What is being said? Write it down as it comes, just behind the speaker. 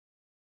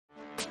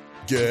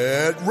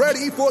Get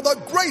ready for the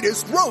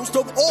greatest roast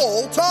of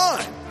all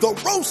time. The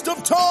Roast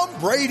of Tom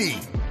Brady.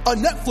 A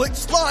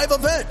Netflix live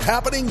event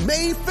happening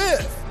May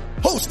 5th.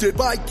 Hosted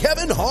by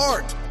Kevin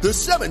Hart. The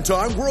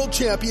 7-time world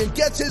champion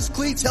gets his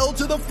cleats held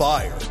to the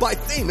fire by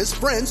famous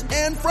friends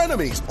and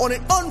frenemies on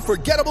an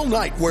unforgettable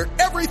night where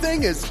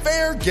everything is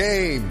fair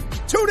game.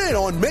 Tune in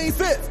on May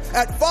 5th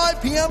at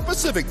 5 p.m.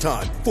 Pacific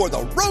time for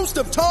the Roast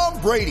of Tom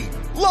Brady.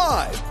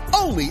 Live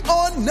only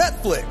on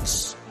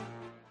Netflix.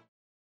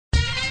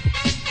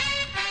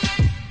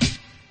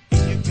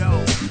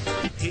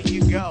 Here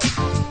you go.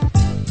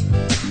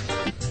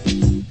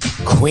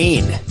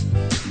 Queen.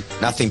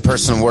 Nothing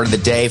personal word of the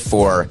day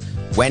for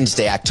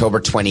Wednesday, October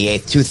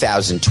 28th,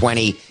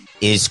 2020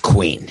 is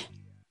Queen.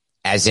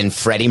 As in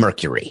Freddie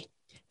Mercury.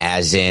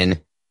 As in,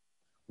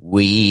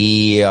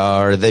 we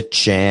are the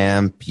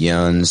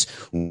champions.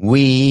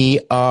 We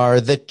are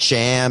the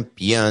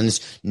champions.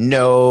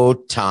 No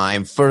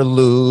time for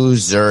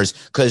losers,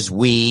 'cause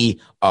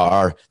we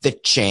are the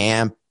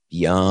champions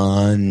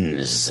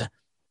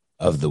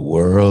of the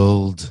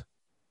world.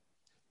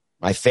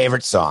 My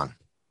favorite song.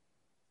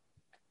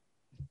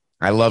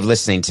 I love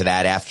listening to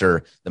that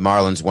after the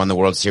Marlins won the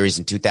World Series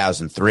in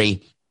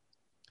 2003.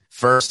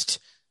 First,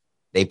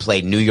 they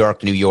played New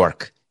York, New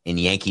York in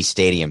Yankee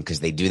Stadium because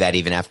they do that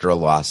even after a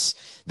loss.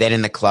 Then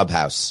in the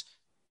clubhouse,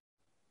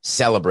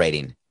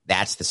 celebrating.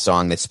 That's the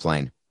song that's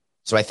playing.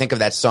 So I think of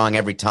that song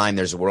every time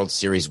there's a World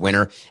Series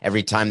winner,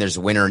 every time there's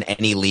a winner in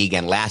any league.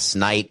 And last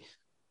night,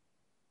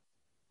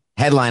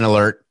 headline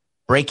alert,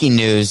 breaking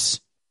news,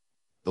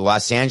 the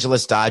Los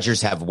Angeles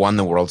Dodgers have won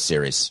the World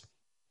Series.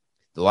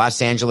 The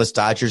Los Angeles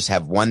Dodgers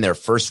have won their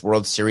first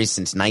World Series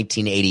since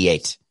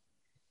 1988.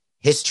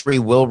 History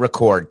will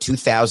record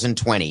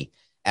 2020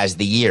 as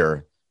the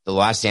year the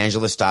Los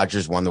Angeles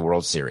Dodgers won the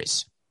World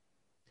Series.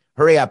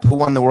 Hurry up, who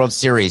won the World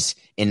Series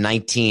in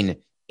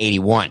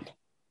 1981?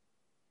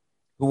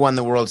 Who won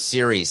the World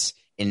Series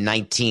in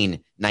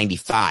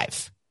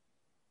 1995?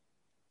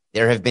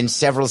 There have been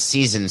several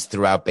seasons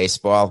throughout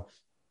baseball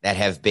that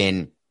have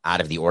been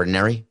out of the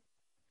ordinary,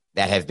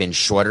 that have been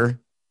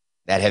shorter,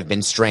 that have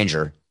been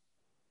stranger.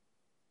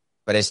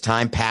 But as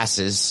time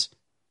passes,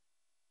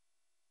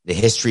 the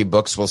history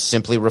books will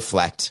simply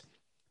reflect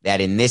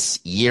that in this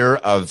year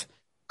of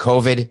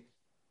COVID,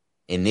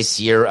 in this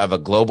year of a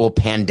global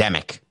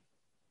pandemic,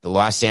 the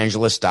Los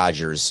Angeles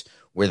Dodgers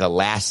were the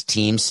last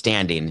team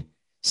standing,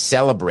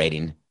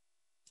 celebrating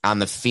on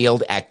the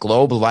field at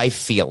Globe Life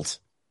Field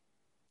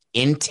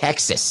in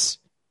Texas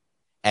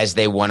as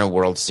they won a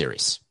World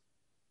Series.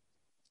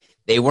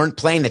 They weren't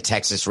playing the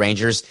Texas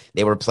Rangers.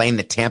 They were playing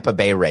the Tampa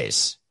Bay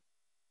Rays.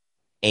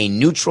 A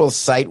neutral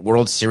site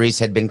World Series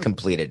had been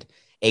completed.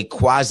 A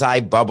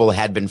quasi-bubble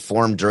had been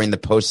formed during the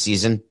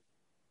postseason.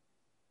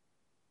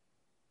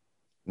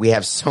 We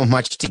have so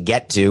much to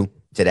get to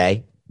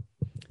today.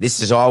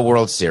 This is all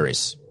World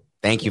Series.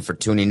 Thank you for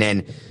tuning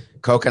in.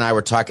 Coke and I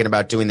were talking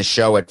about doing the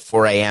show at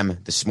 4 a.m.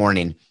 this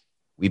morning.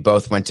 We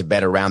both went to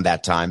bed around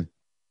that time,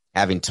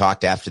 having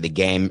talked after the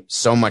game.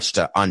 So much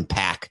to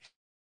unpack.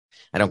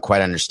 I don't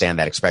quite understand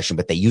that expression,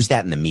 but they use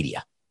that in the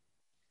media.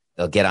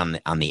 They'll get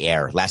on the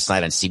air. Last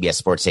night on CBS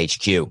Sports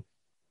HQ.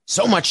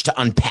 So much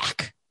to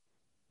unpack.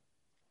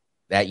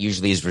 That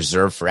usually is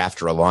reserved for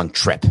after a long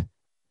trip.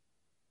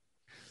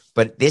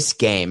 But this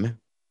game,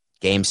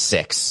 Game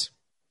 6,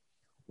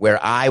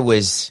 where I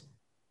was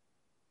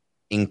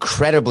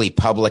incredibly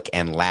public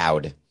and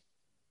loud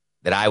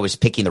that I was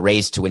picking the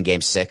Rays to win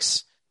Game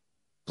 6.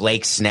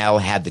 Blake Snell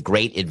had the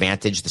great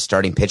advantage, the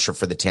starting pitcher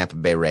for the Tampa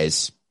Bay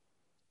Rays.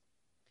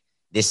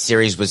 This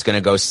series was going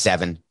to go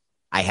 7.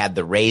 I had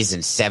the Rays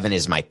in 7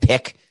 as my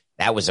pick.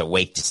 That was a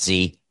wait to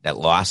see that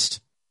lost.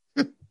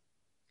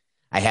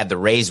 I had the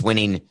Rays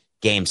winning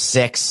Game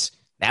 6.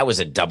 That was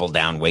a double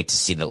down wait to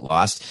see that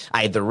lost.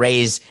 I had the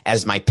Rays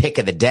as my pick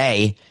of the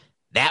day.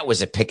 That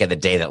was a pick of the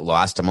day that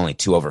lost. I'm only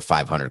 2 over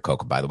 500,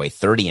 Coco, by the way,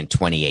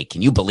 30-28.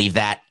 Can you believe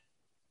that?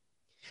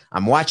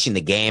 I'm watching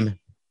the game.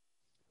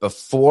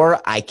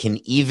 Before I can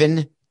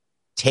even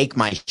take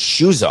my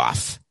shoes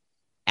off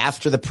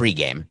after the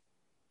pregame,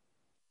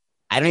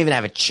 I don't even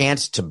have a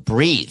chance to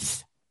breathe.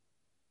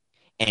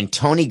 And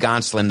Tony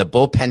Gonsolin, the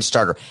bullpen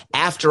starter,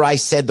 after I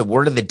said the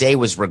word of the day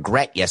was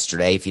regret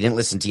yesterday, if you didn't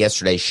listen to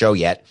yesterday's show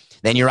yet,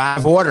 then you're out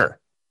of order.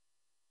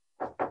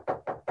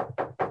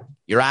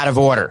 You're out of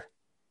order.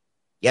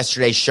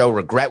 Yesterday's show,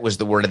 regret was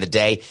the word of the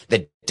day.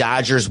 The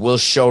Dodgers will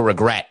show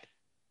regret.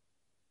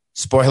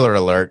 Spoiler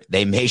alert,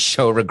 they may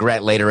show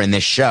regret later in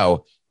this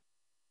show.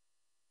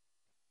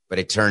 But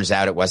it turns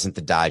out it wasn't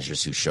the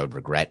Dodgers who showed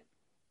regret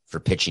for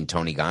pitching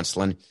Tony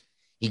Gonsolin.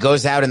 He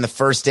goes out in the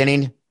first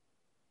inning.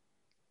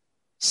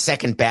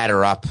 Second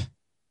batter up,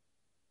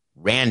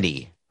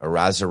 Randy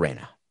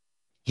Arozarena.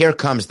 Here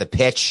comes the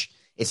pitch.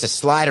 It's a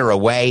slider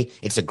away.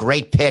 It's a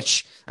great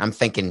pitch. I'm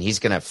thinking he's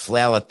going to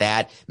flail at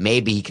that.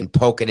 Maybe he can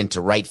poke it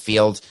into right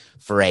field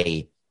for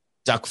a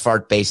duck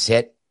fart base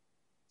hit.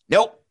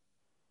 Nope.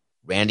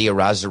 Randy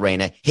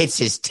Arozarena hits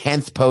his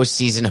 10th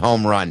postseason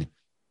home run,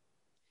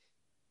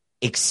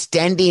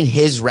 extending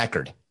his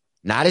record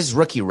not his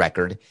rookie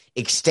record,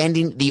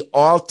 extending the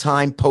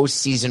all-time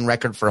postseason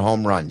record for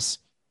home runs.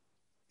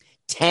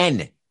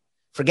 10.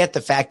 Forget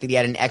the fact that he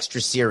had an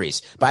extra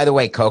series. By the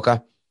way,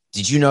 Coca,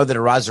 did you know that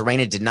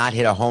Arozarena did not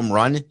hit a home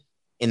run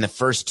in the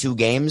first 2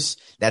 games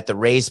that the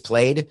Rays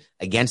played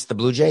against the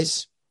Blue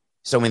Jays?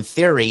 So in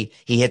theory,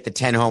 he hit the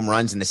 10 home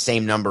runs in the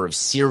same number of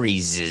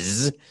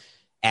series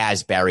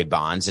as Barry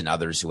Bonds and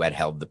others who had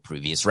held the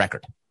previous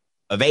record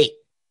of 8.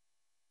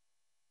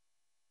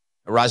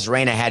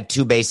 Arozarena had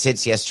 2 base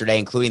hits yesterday,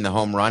 including the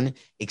home run,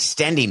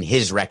 extending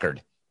his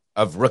record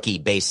of rookie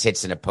base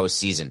hits in a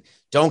postseason.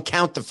 Don't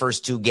count the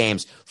first 2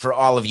 games for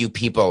all of you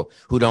people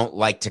who don't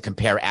like to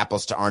compare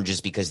apples to oranges,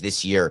 because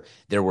this year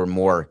there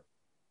were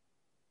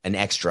an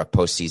extra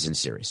postseason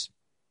series.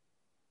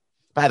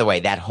 By the way,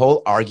 that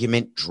whole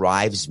argument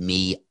drives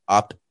me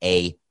up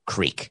a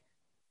creek,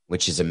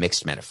 which is a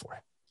mixed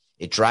metaphor.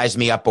 It drives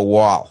me up a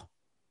wall.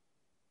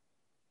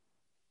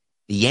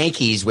 The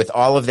Yankees, with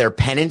all of their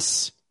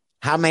pennants,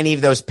 how many of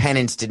those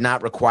pennants did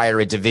not require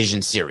a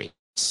division series?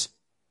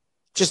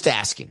 Just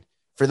asking.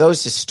 For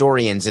those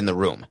historians in the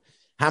room,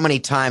 how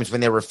many times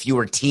when there were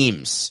fewer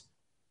teams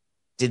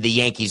did the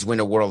Yankees win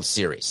a World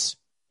Series?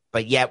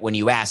 But yet, when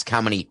you ask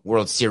how many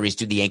World Series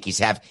do the Yankees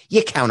have,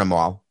 you count them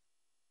all.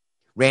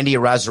 Randy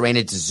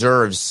Arozarena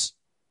deserves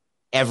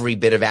every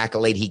bit of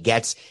accolade he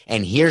gets.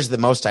 And here's the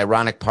most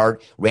ironic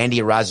part. Randy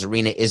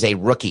Arozarena is a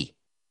rookie.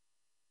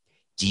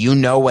 Do you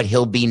know what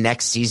he'll be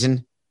next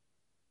season?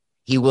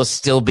 He will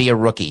still be a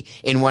rookie.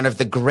 In one of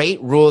the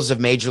great rules of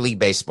Major League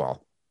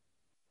Baseball,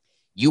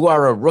 you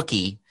are a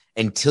rookie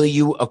until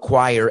you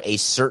acquire a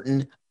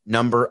certain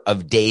number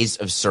of days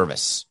of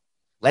service.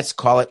 Let's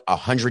call it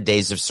 100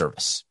 days of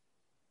service.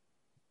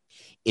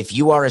 If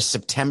you are a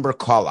September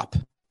call-up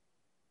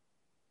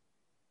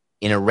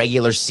in a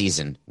regular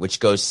season, which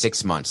goes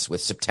 6 months,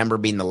 with September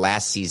being the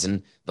last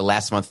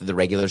month of the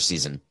regular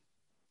season,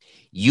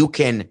 you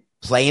can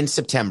play in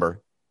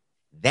September,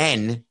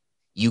 then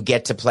you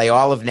get to play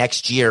all of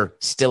next year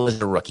still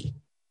as a rookie,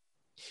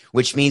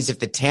 which means if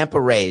the Tampa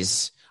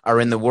Rays are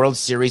in the World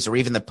Series or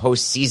even the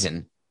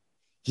postseason,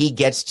 he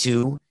gets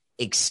to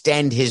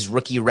extend his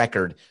rookie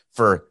record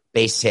for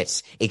base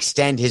hits,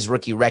 extend his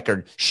rookie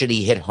record should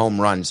he hit home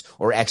runs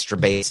or extra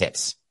base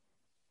hits.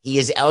 He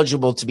is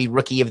eligible to be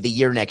Rookie of the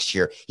Year next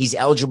year. He's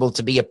eligible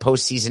to be a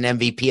postseason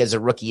MVP as a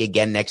rookie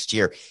again next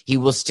year. He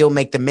will still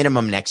make the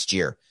minimum next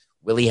year.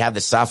 Will he have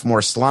the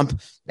sophomore slump?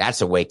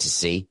 That's a wait to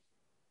see.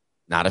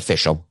 Not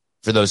official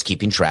for those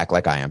keeping track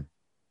like I am,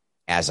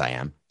 as I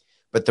am.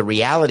 But the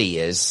reality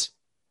is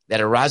that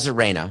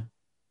Arozarena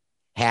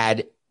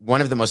had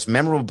one of the most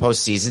memorable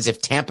postseasons.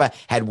 If Tampa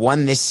had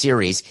won this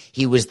series,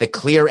 he was the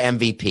clear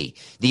MVP.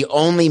 The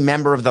only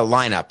member of the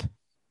lineup,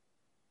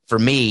 for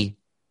me,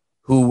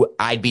 who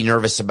I'd be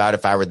nervous about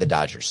if I were the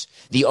Dodgers.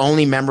 The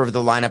only member of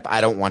the lineup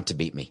I don't want to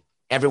beat me.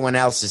 Everyone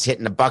else is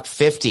hitting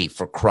 $150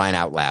 for crying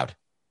out loud.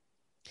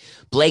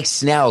 Blake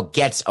Snell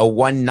gets a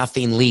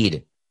 1-0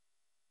 lead.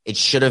 It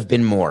should have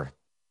been more.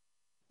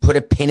 Put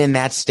a pin in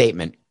that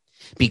statement,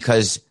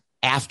 because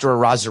after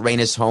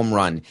Arozarena's home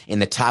run in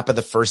the top of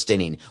the first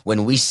inning,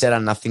 when we said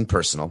on Nothing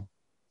Personal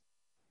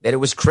that it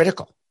was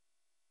critical,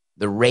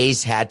 the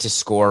Rays had to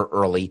score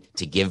early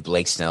to give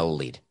Blake Snell a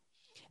lead.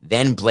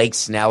 Then Blake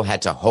Snell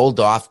had to hold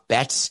off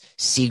Betts,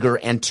 Seager,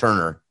 and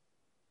Turner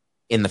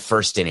in the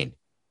first inning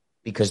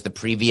because the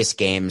previous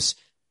games,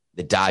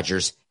 the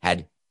Dodgers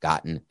had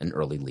gotten an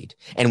early lead.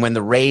 And when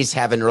the Rays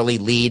have an early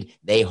lead,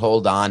 they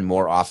hold on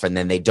more often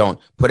than they don't.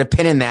 Put a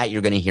pin in that.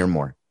 You're going to hear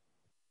more.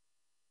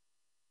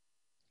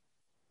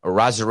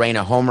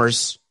 Arozarena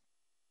homers,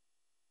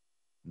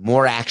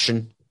 more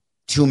action,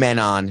 2 men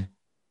on.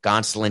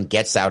 Gonsolin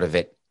gets out of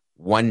it.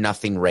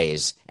 1-0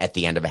 Rays at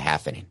the end of a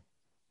half inning.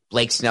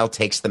 Blake Snell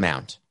takes the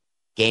mound.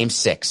 Game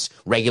 6,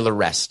 regular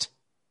rest.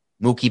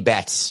 Mookie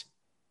Betts,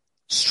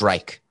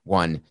 strike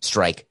 1,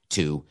 strike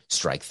 2,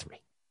 strike 3.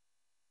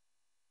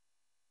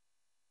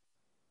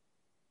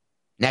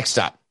 Next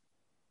up,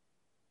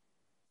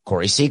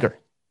 Corey Seager,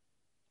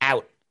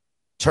 out.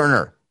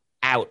 Turner,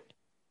 out.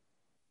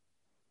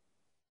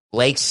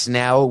 Blake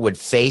Snell would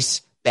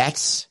face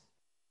Betts,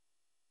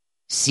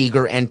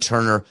 Seager, and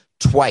Turner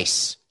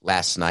twice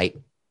last night.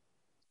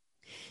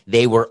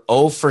 They were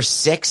 0 for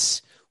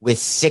 6 with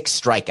 6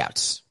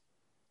 strikeouts.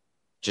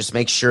 Just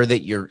make sure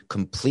that you're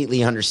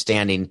completely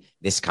understanding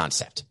this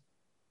concept.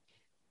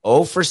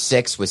 0 for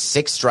 6 with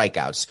 6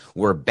 strikeouts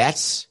were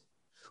Betts,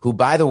 who,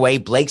 by the way,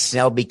 Blake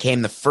Snell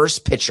became the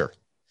first pitcher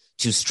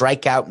to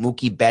strike out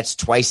Mookie Betts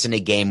twice in a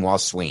game while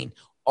swinging,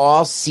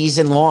 all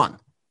season long.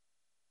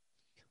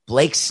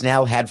 Blake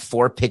Snell had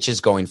 4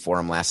 pitches going for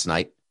him last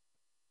night.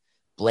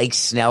 Blake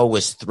Snell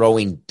was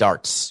throwing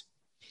darts.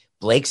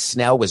 Blake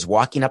Snell was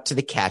walking up to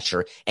the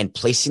catcher and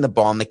placing the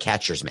ball in the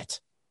catcher's mitt.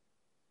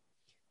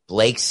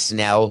 Blake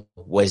Snell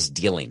was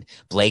dealing.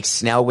 Blake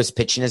Snell was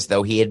pitching as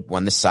though he had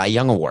won the Cy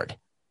Young Award,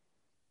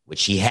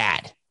 which he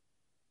had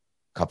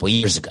a couple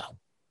years ago.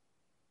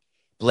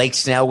 Blake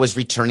Snell was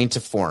returning to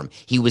form.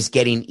 He was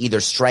getting either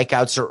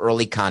strikeouts or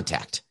early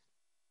contact.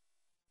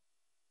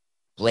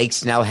 Blake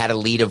Snell had a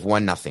lead of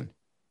 1-0.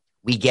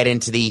 We get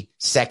into the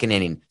second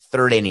inning,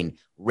 third inning.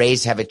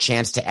 Rays have a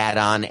chance to add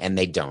on, and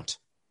they don't.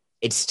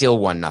 It's still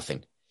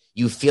 1-0.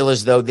 You feel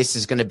as though this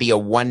is going to be a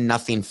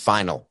 1-0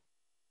 final.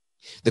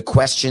 The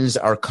questions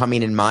are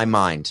coming in my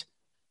mind.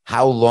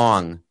 How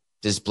long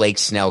does Blake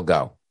Snell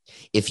go?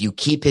 If you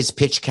keep his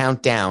pitch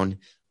count down,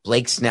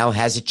 Blake Snell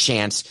has a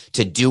chance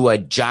to do a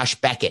Josh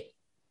Beckett,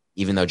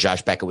 even though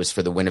Josh Beckett was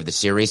for the win of the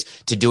series,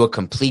 to do a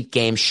complete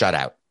game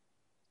shutout.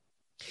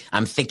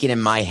 I'm thinking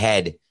in my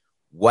head,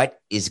 what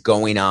is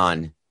going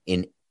on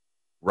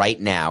right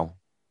now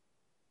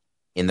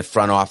in the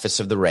front office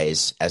of the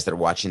Rays as they're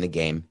watching the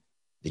game?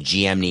 The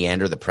GM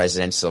Neander, the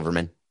president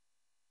Silverman.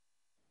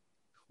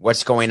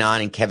 What's going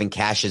on in Kevin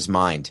Cash's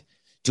mind?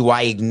 Do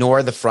I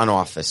ignore the front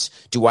office?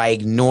 Do I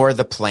ignore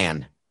the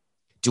plan?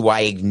 Do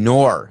I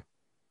ignore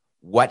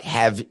what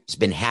has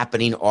been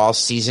happening all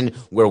season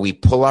where we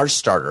pull our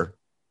starter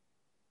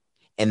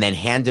and then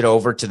hand it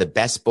over to the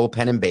best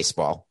bullpen in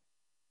baseball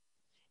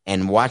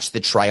and watch the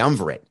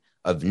triumvirate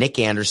of Nick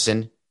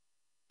Anderson,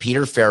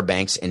 Peter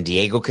Fairbanks, and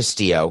Diego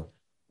Castillo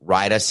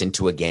ride us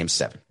into a Game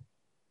 7?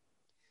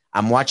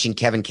 I'm watching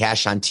Kevin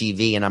Cash on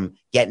TV and I'm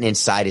getting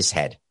inside his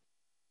head.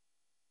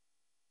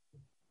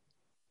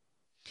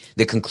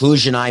 The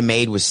conclusion I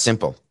made was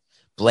simple.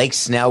 Blake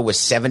Snell was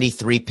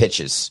 73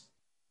 pitches,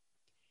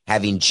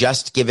 having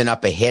just given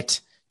up a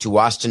hit to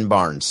Austin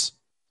Barnes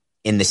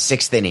in the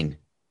 6th inning.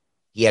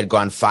 He had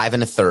gone 5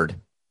 1/3.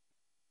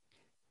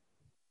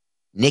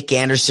 Nick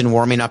Anderson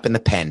warming up in the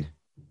pen.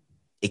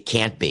 It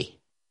can't be.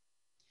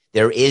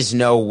 There is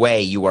no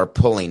way you are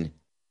pulling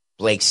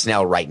Blake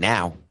Snell right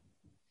now.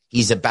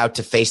 He's about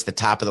to face the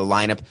top of the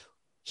lineup.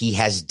 He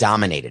has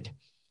dominated.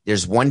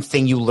 There's one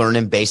thing you learn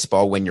in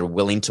baseball when you're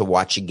willing to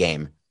watch a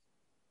game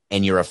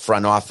and you're a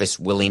front office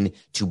willing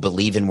to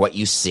believe in what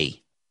you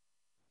see.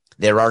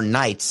 There are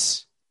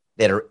nights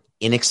that are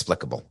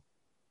inexplicable.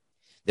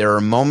 There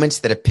are moments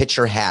that a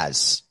pitcher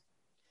has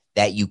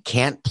that you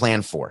can't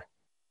plan for.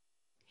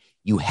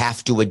 You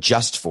have to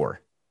adjust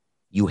for.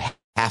 You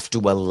have to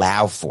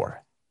allow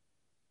for.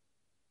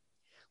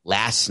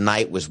 Last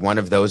night was one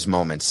of those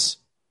moments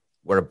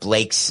where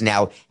Blake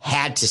Snell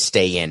had to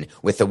stay in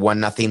with a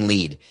 1-0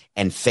 lead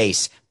and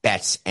face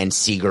Betts and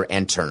Seager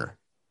and Turner.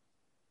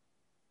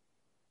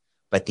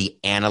 But the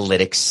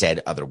analytics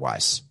said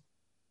otherwise.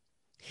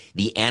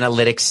 The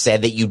analytics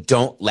said that you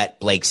don't let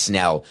Blake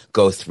Snell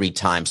go 3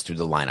 times through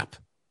the lineup.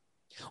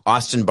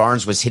 Austin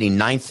Barnes was hitting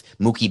 9th,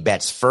 Mookie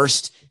Betts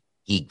 1st.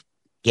 He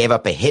gave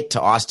up a hit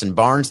to Austin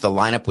Barnes. The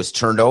lineup was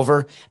turned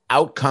over.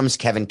 Out comes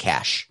Kevin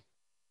Cash.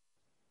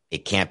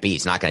 It can't be.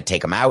 He's not going to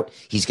take him out.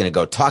 He's going to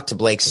go talk to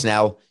Blake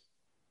Snell,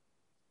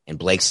 and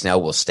Blake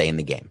Snell will stay in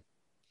the game.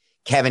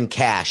 Kevin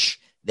Cash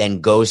then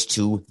goes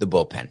to the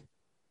bullpen.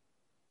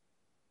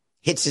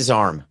 Hits his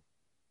arm.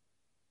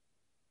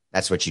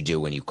 That's what you do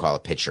when you call a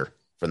pitcher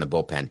from the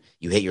bullpen.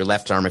 You hit your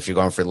left arm if you're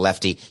going for the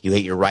lefty. You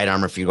hit your right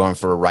arm if you're going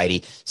for a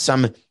righty.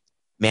 Some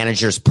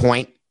managers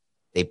point.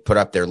 They put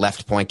up their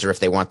left pointer if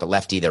they want the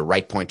lefty, their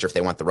right pointer if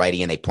they want the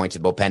righty, and they point to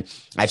the bullpen.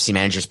 I've seen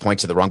managers point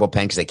to the wrong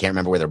bullpen because they can't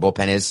remember where their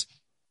bullpen is.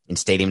 In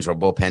stadiums where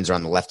bullpens are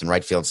on the left and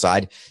right field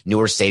side.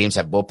 Newer stadiums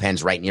have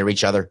bullpens right near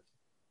each other.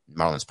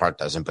 Marlins Park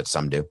doesn't, but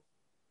some do.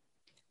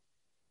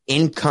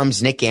 In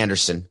comes Nick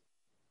Anderson,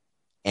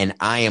 and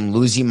I am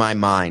losing my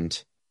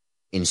mind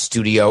in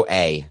Studio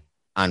A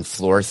on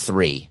floor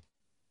 3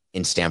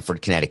 in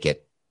Stamford,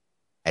 Connecticut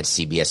at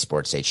CBS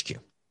Sports HQ.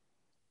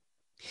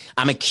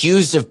 I'm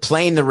accused of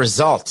playing the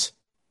result,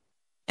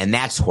 and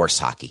that's horse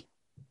hockey.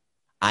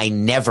 I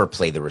never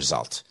play the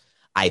result.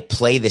 I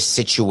play the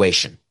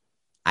situation.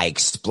 I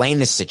explain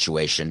the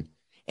situation,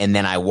 and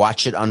then I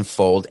watch it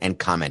unfold and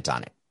comment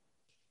on it.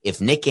 If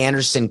Nick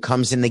Anderson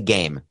comes in the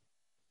game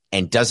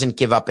and doesn't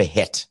give up a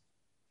hit,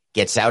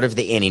 gets out of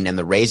the inning, and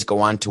the Rays go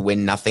on to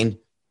win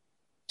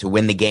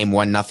the game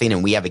 1-0,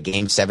 and we have a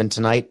Game 7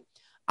 tonight,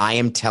 I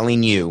am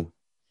telling you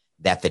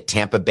that the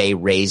Tampa Bay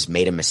Rays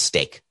made a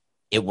mistake.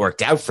 It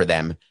worked out for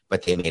them,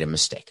 but they made a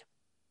mistake.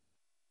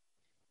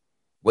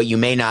 What you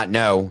may not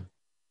know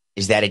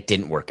is that it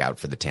didn't work out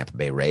for the Tampa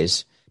Bay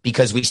Rays,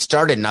 because we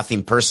started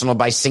Nothing Personal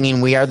by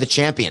singing We Are the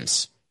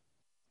Champions.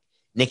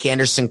 Nick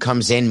Anderson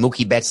comes in.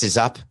 Mookie Betts is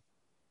up.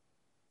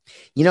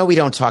 You know, we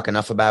don't talk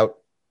enough about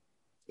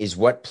is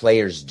what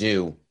players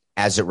do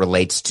as it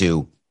relates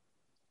to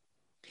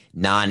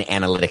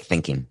non-analytic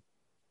thinking.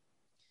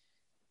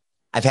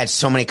 I've had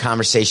so many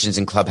conversations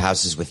in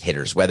clubhouses with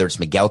hitters, whether it's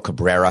Miguel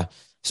Cabrera. I've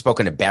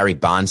spoken to Barry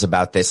Bonds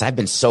about this. I've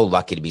been so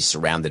lucky to be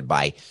surrounded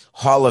by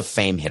Hall of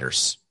Fame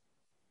hitters.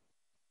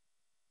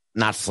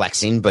 Not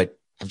flexing, but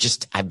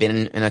I've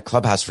been in a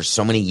clubhouse for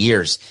so many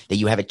years that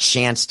you have a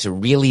chance to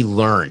really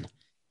learn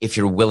if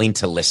you're willing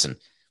to listen,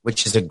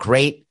 which is a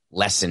great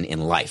lesson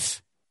in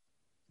life.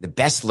 The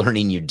best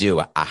learning you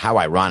do, how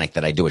ironic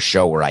that I do a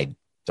show where I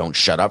don't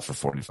shut up for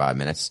 45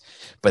 minutes,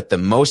 but the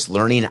most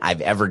learning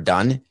I've ever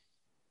done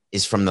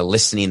is from the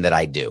listening that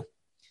I do.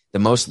 The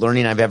most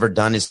learning I've ever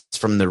done is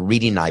from the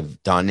reading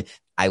I've done.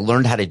 I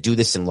learned how to do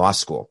this in law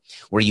school,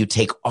 where you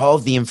take all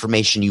of the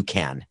information you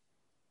can,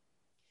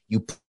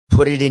 you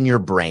put it in your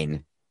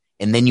brain,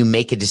 and then you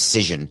make a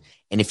decision.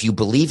 And if you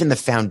believe in the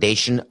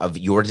foundation of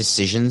your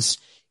decisions,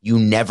 you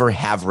never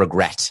have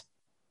regret.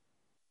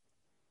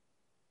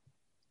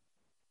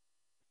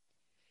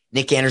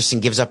 Nick Anderson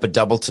gives up a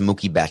double to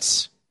Mookie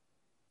Betts.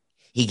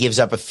 He gives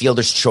up a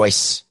fielder's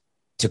choice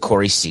to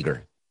Corey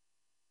Seager.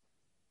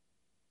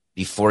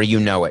 Before you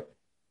know it,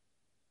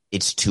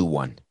 it's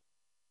 2-1.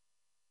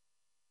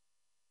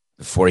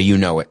 Before you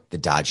know it, the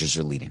Dodgers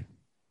are leading.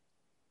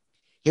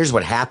 Here's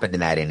what happened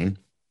in that inning.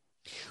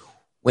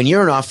 When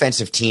you're an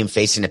offensive team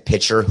facing a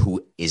pitcher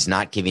who is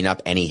not giving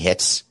up any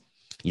hits,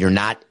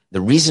 the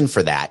reason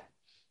for that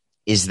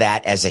is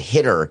that as a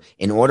hitter,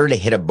 in order to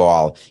hit a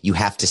ball, you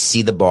have to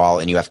see the ball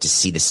and you have to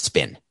see the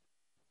spin.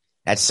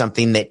 That's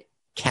something that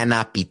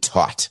cannot be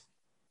taught.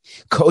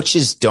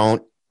 Coaches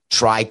don't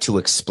try to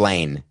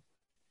explain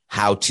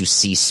how to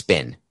see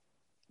spin.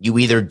 You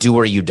either do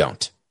or you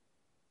don't.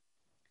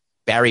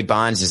 Barry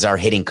Bonds is our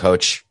hitting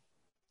coach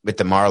with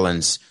the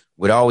Marlins,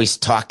 would always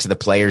talk to the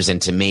players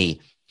and to me,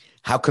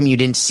 how come you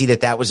didn't see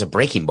that was a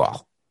breaking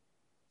ball?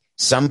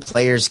 Some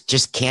players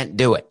just can't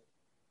do it.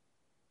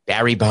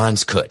 Barry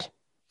Bonds could.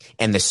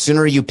 And the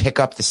sooner you pick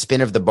up the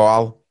spin of the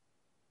ball,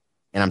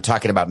 and I'm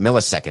talking about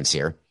milliseconds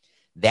here,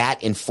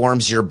 that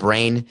informs your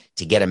brain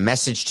to get a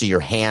message to your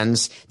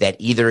hands that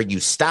either you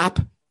stop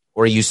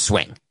or you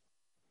swing.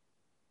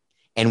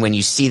 And when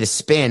you see the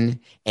spin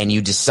and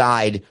you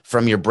decide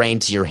from your brain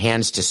to your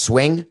hands to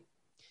swing,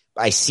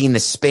 by seeing the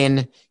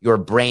spin, your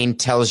brain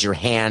tells your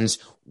hands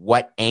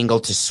what angle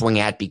to swing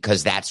at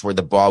because that's where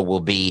the ball will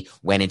be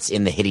when it's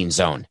in the hitting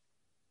zone.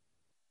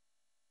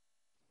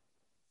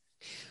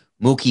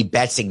 Mookie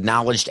Betts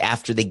acknowledged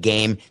after the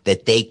game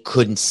that they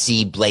couldn't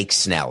see Blake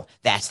Snell.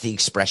 That's the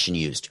expression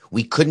used.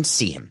 We couldn't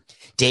see him.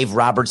 Dave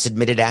Roberts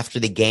admitted after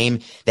the game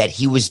that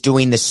he was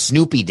doing the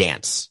Snoopy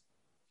dance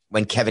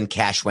when Kevin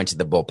Cash went to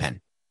the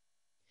bullpen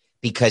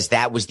because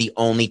that was the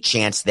only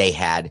chance they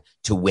had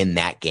to win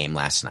that game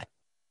last night.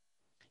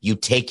 You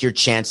take your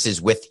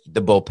chances with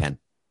the bullpen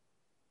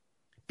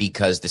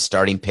because the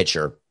starting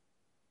pitcher,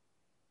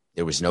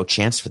 there was no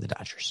chance for the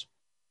Dodgers.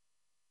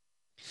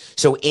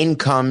 So in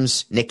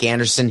comes Nick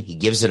Anderson. He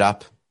gives it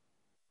up.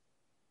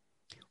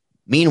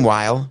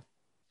 Meanwhile,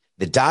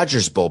 the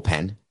Dodgers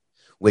bullpen,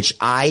 which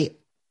I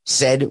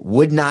said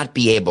would not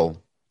be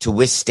able to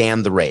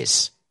withstand the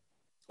Rays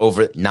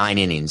over 9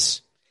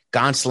 innings.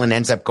 Gonsolin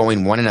ends up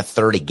going 1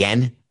 1/3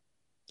 again.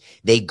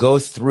 They go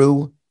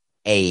through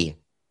a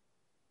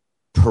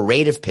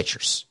parade of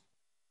pitchers.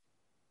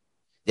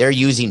 They're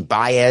using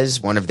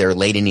Baez, one of their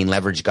late inning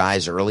leverage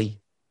guys, early.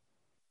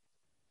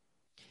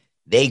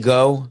 They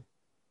go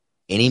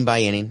inning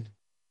by inning.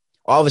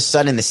 All of a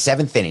sudden, in the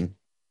 7th inning,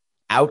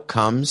 out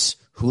comes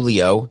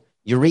Julio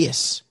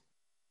Urias.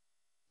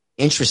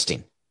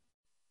 Interesting.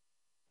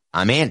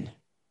 I'm in.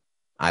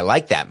 I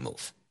like that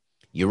move.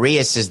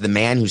 Urias is the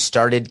man who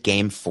started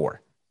Game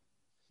 4.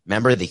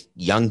 Remember the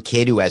young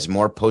kid who has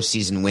more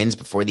postseason wins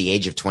before the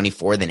age of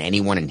 24 than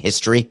anyone in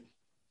history?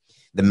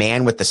 The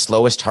man with the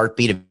slowest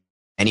heartbeat of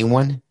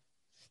anyone?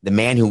 The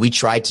man who we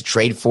tried to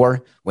trade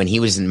for when he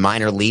was in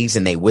minor leagues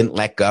and they wouldn't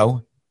let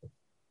go?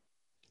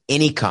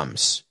 In he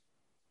comes.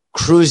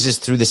 Cruises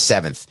through the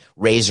 7th.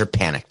 Rays are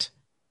panicked.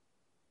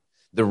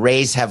 The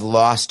Rays have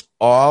lost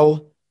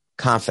all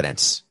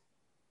confidence.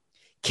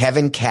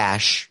 Kevin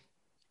Cash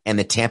and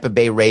the Tampa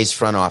Bay Rays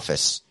front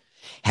office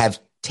have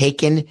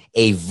taken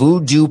a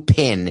voodoo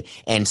pin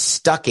and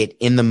stuck it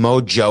in the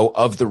mojo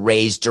of the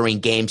Rays during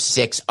Game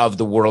 6 of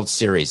the World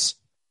Series.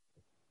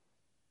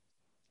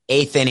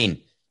 8th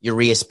inning,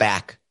 Urias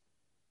back.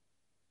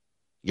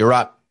 You're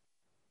up.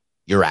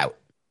 You're out.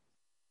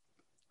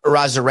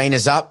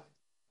 Arozarena's up.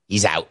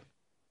 He's out.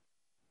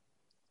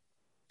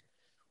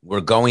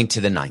 We're going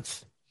to the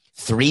 9th.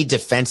 3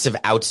 defensive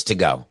outs to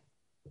go.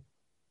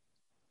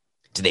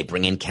 Do they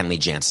bring in Kenley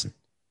Jansen?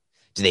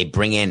 Do they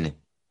bring in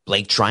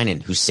Blake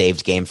Treinen, who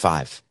saved Game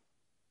 5?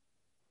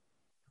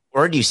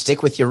 Or do you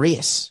stick with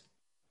Urias?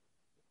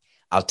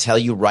 I'll tell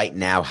you right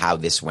now how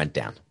this went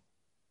down.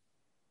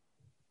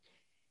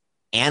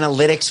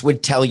 Analytics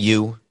would tell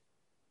you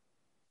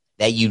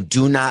that you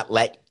do not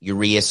let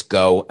Urias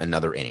go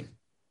another inning,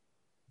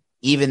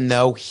 even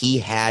though he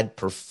had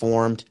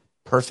performed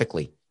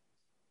perfectly.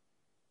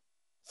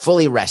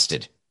 Fully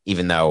rested,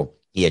 even though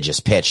he had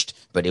just pitched,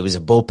 but it was a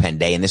bullpen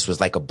day, and this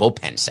was like a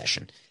bullpen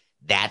session.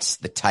 That's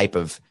the type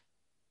of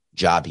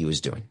job he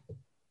was doing.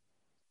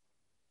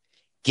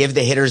 Give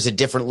the hitters a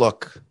different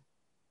look.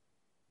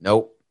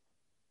 Nope.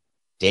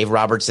 Dave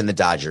Roberts and the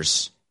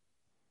Dodgers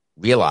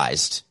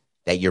realized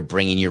that you're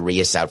bringing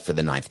Urias out for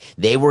the 9th.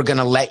 They were going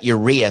to let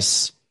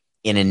Urias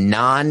in a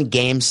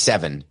non-Game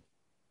 7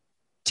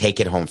 take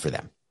it home for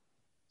them.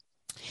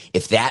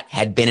 If that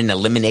had been an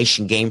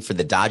elimination game for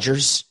the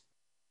Dodgers,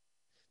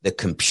 the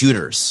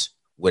computers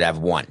would have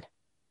won.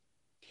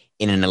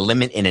 In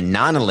a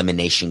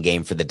non-elimination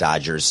game for the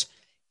Dodgers,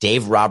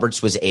 Dave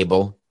Roberts was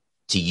able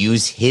to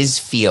use his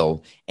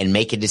feel and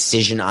make a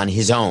decision on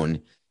his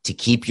own to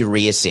keep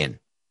Urias in.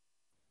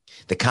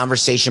 The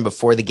conversation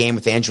before the game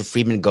with Andrew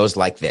Friedman goes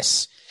like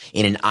this.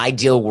 In an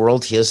ideal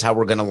world, here's how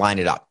we're going to line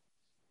it up.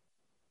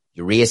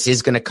 Urias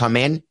is going to come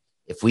in.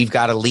 If we've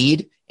got a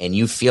lead and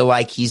you feel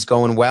like he's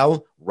going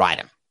well, ride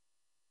him.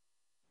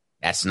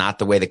 That's not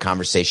the way the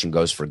conversation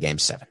goes for Game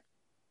 7.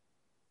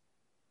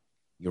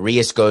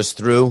 Urias goes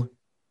through,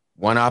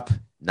 1 up,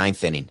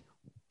 9th inning.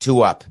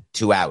 2 up,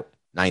 2 out,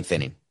 9th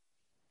inning.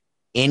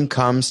 In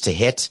comes to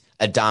hit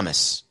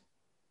Adames,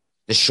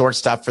 the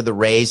shortstop for the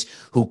Rays,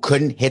 who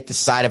couldn't hit the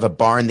side of a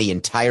barn the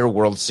entire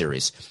World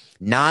Series.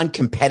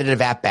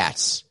 Non-competitive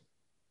at-bats.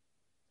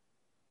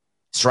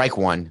 Strike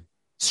 1,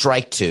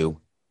 strike 2,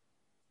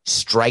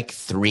 strike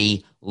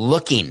 3,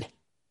 looking.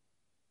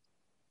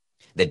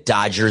 The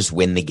Dodgers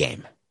win the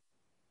game.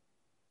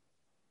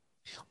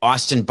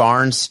 Austin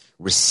Barnes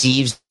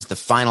receives the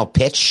final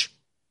pitch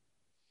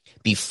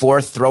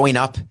before throwing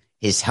up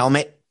his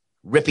helmet,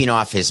 ripping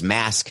off his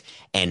mask,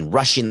 and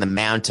rushing the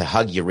mound to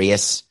hug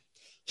Urias.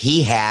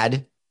 He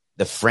had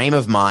the frame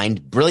of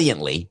mind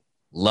brilliantly.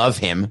 Love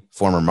him,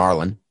 former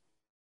Marlin.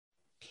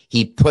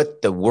 He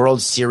put the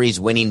World Series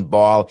winning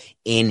ball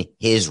in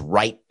his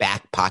right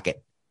back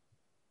pocket.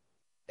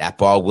 That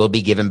ball will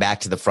be given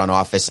back to the front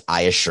office,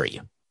 I assure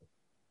you.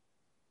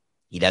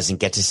 He doesn't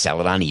get to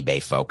sell it on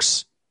eBay,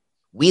 folks.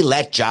 We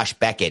let Josh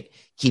Beckett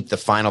keep the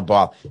final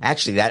ball.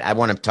 Actually, that I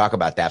want to talk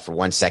about that for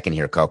 1 second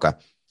here, Coca.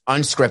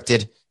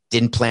 Unscripted,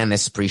 didn't plan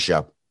this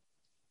pre-show.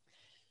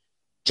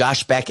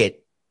 Josh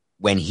Beckett,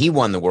 when he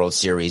won the World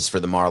Series for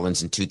the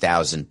Marlins in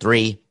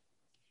 2003,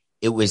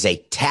 it was a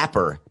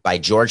tapper by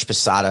George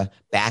Posada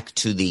back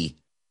to the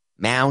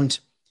mound.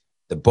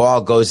 The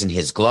ball goes in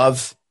his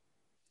glove.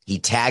 He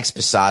tags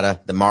Posada.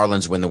 The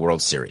Marlins win the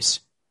World Series.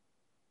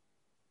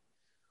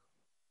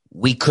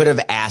 We could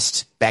have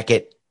asked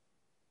Beckett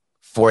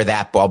for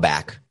that ball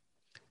back,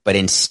 but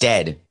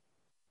instead,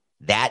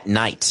 that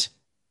night,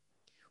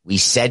 we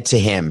said to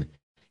him,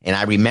 and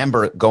I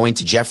remember going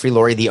to Jeffrey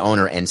Lurie, the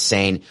owner, and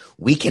saying,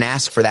 we can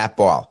ask for that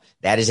ball.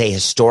 That is a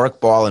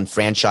historic ball in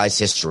franchise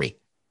history.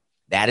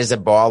 That is a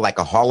ball like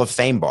a Hall of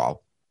Fame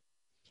ball.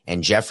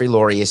 And Jeffrey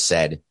Lurie has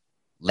said,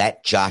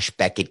 let Josh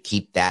Beckett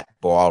keep that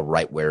ball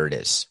right where it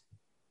is.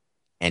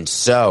 And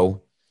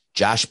so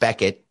Josh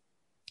Beckett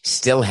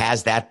still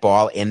has that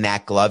ball in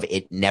that glove.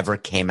 It never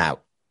came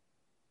out.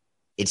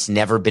 It's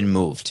never been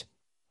moved.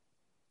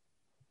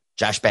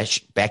 Josh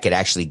Beckett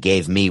actually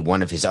gave me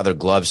one of his other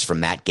gloves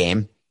from that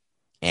game,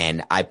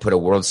 and I put a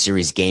World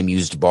Series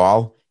game-used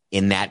ball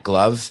in that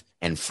glove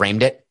and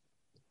framed it.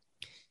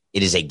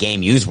 It is a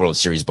game-used World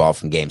Series ball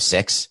from Game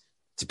 6.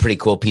 It's a pretty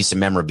cool piece of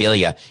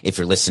memorabilia if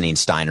you're listening,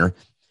 Steiner,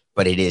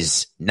 but it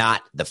is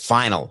not the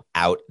final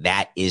out.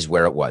 That is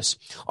where it was.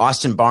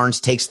 Austin Barnes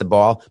takes the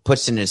ball,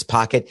 puts it in his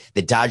pocket.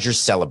 The Dodgers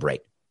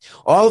celebrate.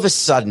 All of a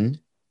sudden,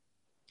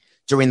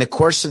 during the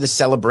course of the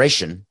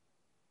celebration,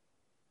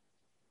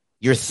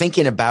 you're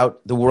thinking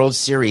about the World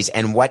Series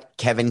and what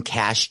Kevin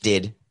Cash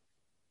did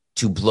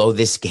to blow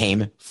this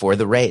game for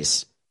the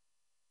Rays.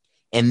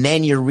 And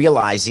then you're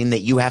realizing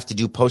that you have to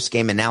do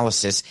post-game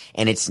analysis,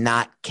 and it's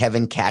not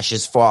Kevin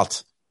Cash's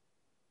fault.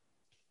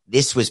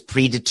 This was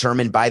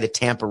predetermined by the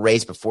Tampa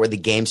Rays before the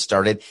game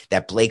started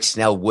that Blake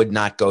Snell would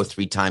not go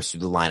 3 times through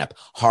the lineup.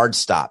 Hard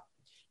stop.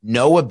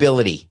 No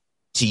ability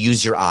to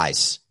use your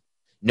eyes.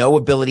 No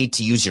ability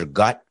to use your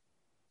gut.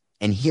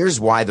 And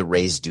here's why the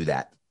Rays do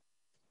that.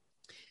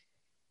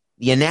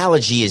 The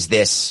analogy is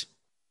this.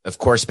 Of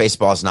course,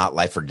 baseball is not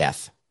life or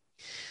death.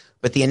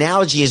 But the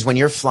analogy is when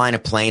you're flying a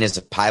plane as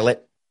a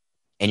pilot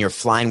and you're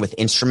flying with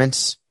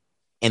instruments,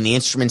 and the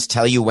instruments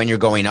tell you when you're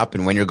going up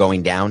and when you're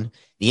going down.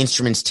 The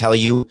instruments tell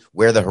you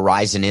where the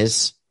horizon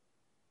is.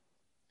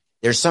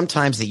 There's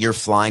sometimes that you're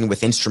flying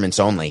with instruments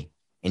only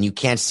and you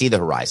can't see the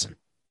horizon.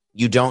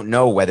 You don't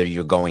know whether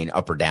you're going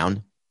up or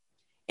down.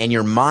 And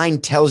your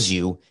mind tells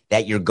you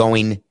that you're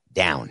going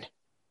down.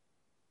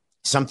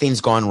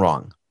 Something's gone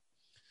wrong.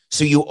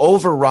 So you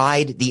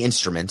override the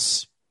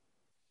instruments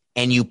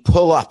and you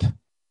pull up.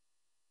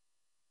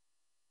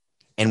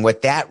 And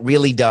what that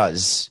really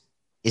does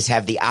is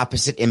have the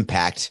opposite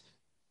impact,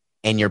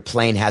 and your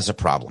plane has a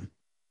problem.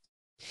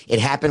 It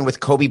happened with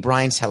Kobe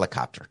Bryant's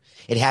helicopter.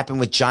 It happened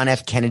with John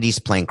F. Kennedy's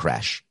plane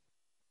crash.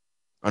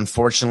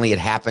 Unfortunately, it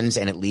happens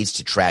and it leads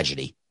to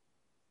tragedy.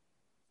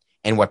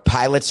 And what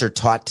pilots are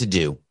taught to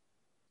do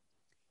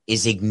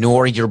is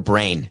ignore your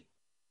brain,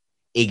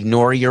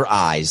 ignore your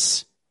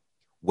eyes.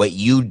 What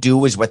you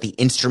do is what the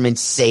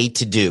instruments say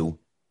to do,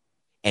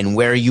 and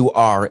where you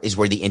are is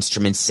where the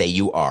instruments say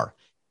you are.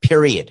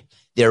 Period.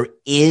 There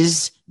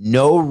is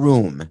no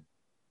room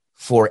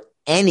for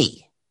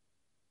any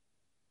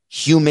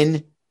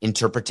human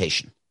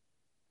interpretation,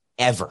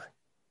 ever.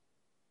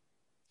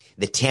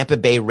 The Tampa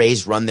Bay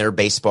Rays run their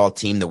baseball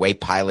team the way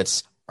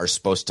pilots are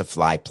supposed to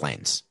fly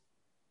planes.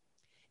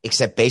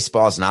 Except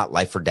baseball is not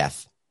life or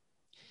death.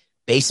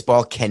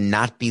 Baseball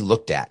cannot be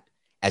looked at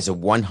as a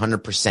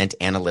 100%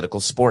 analytical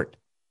sport.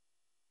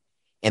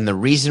 And the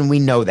reason we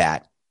know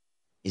that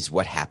is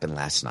what happened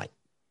last night.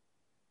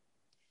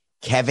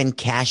 Kevin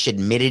Cash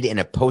admitted in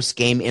a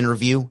post-game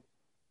interview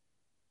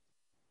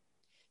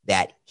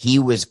that he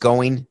was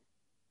going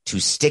to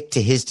stick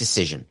to his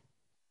decision,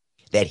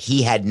 that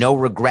he had no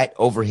regret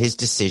over his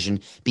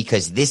decision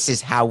because this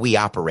is how we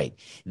operate.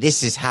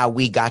 This is how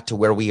we got to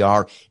where we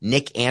are.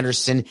 Nick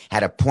Anderson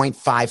had a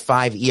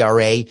 .55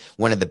 ERA,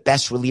 one of the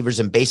best relievers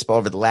in baseball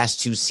over the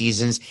last 2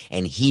 seasons,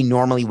 and he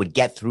normally would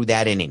get through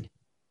that inning.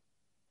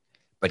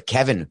 But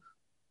Kevin,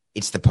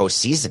 it's the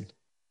postseason.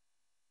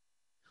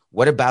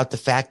 What about the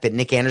fact that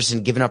Nick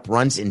Anderson given up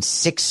runs in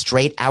 6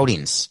 straight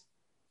outings?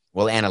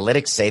 Well,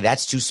 analytics say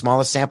that's too small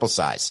a sample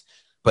size,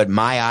 but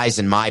my eyes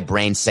and my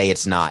brain say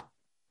it's not.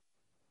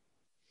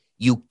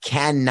 You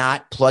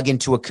cannot plug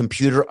into a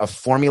computer a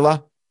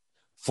formula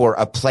for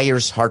a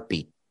player's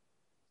heartbeat,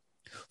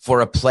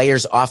 for a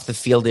player's off the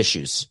field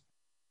issues,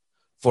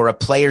 for a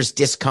player's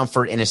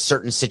discomfort in a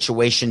certain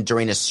situation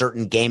during a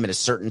certain game at a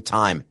certain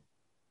time.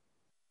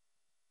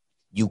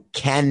 You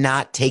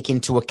cannot take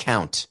into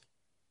account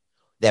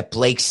that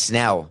Blake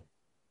Snell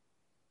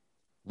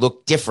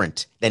looked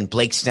different than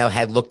Blake Snell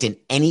had looked in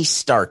any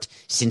start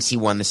since he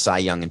won the Cy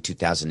Young in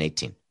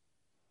 2018.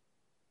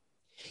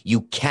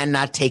 You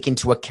cannot take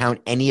into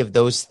account any of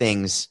those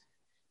things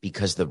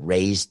because the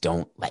Rays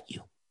don't let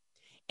you.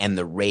 And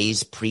the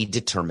Rays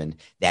predetermined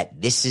that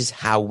this is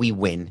how we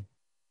win,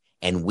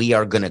 and we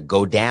are going to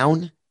go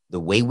down the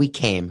way we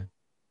came,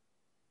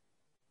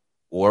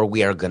 or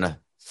we are going to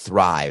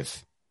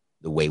thrive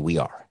the way we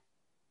are.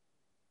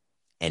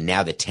 And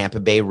now the Tampa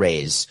Bay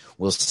Rays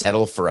will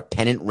settle for a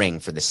pennant ring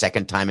for the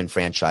second time in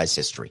franchise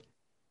history.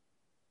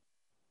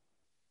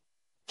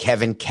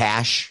 Kevin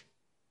Cash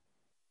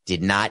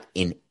did not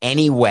in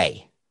any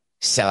way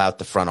sell out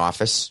the front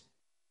office,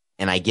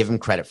 and I give him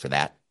credit for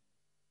that.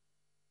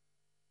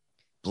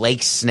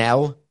 Blake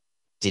Snell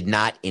did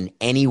not in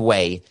any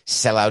way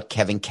sell out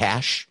Kevin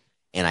Cash,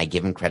 and I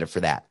give him credit for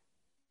that.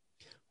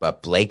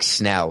 But Blake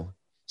Snell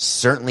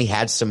certainly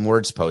had some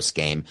words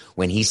post-game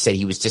when he said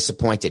he was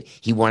disappointed.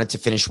 He wanted to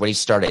finish what he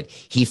started.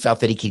 He felt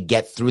that he could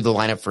get through the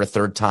lineup for a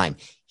third time.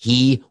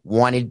 He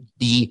wanted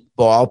the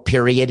ball,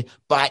 period.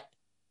 But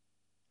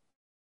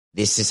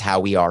this is how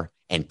we are.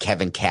 And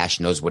Kevin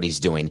Cash knows what he's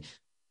doing.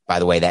 By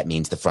the way, that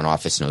means the front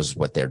office knows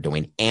what they're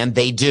doing. And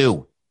they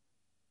do.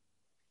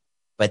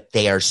 But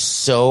they are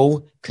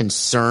so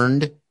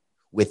concerned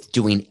with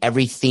doing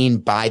everything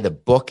by the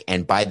book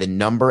and by the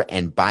number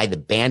and by the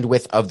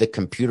bandwidth of the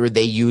computer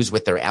they use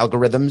with their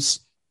algorithms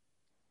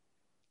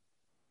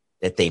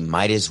that they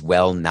might as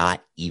well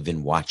not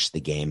even watch the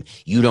game.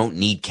 You don't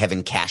need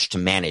Kevin Cash to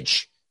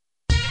manage.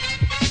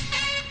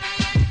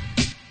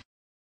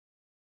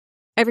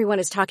 Everyone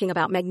is talking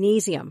about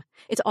magnesium.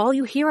 It's all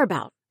you hear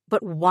about.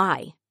 But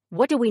why?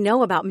 What do we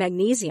know about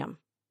magnesium?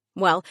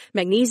 Well,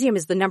 magnesium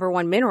is the number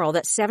one mineral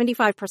that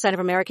 75% of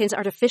Americans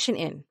are deficient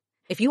in.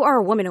 If you are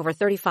a woman over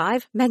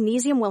 35,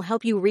 magnesium will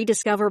help you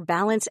rediscover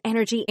balance,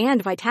 energy,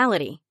 and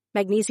vitality.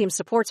 Magnesium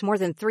supports more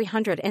than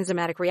 300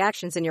 enzymatic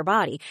reactions in your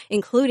body,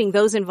 including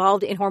those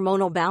involved in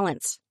hormonal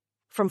balance.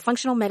 From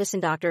functional medicine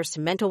doctors to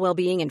mental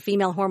well-being and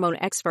female hormone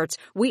experts,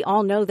 we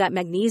all know that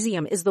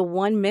magnesium is the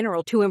one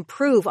mineral to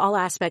improve all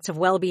aspects of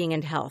well-being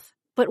and health.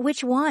 But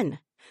which one?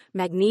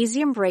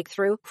 Magnesium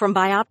Breakthrough from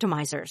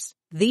Bioptimizers,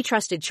 the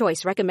trusted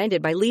choice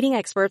recommended by leading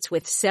experts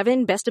with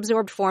 7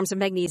 best-absorbed forms of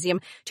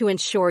magnesium to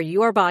ensure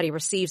your body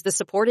receives the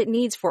support it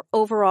needs for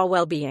overall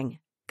well-being.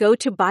 Go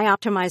to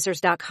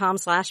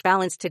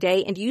bioptimizers.com/balance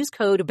today and use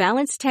code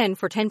BALANCE10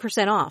 for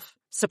 10% off.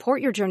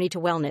 Support your journey to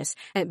wellness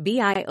at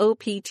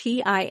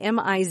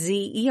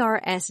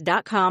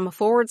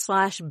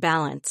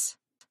bioptimizers.com/balance.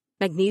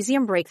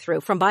 Magnesium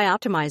Breakthrough from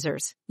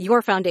Bioptimizers,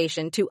 your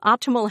foundation to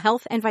optimal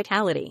health and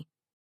vitality.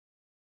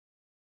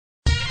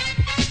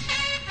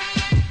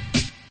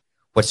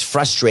 What's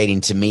frustrating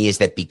to me is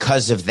that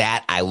because of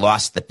that, I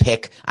lost the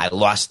pick, I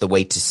lost the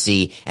way to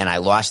see, and I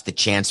lost the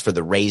chance for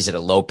the Rays at a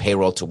low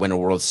payroll to win a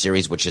World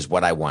Series, which is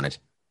what I wanted.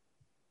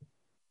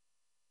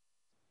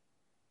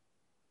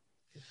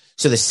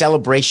 So the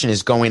celebration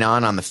is going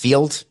on the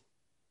field,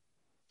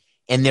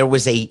 and there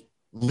was a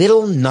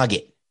little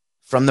nugget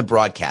from the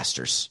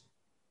broadcasters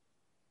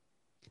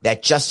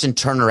that Justin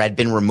Turner had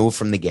been removed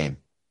from the game.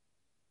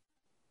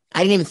 I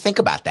didn't even think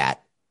about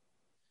that.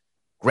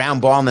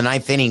 Ground ball in the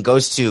 9th inning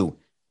goes to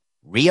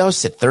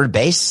Rios at third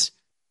base.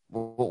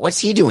 What's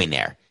he doing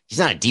there? He's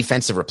not a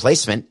defensive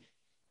replacement.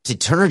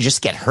 Did Turner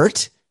just get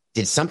hurt?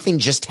 Did something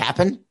just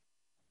happen?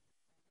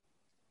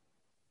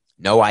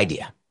 No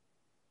idea.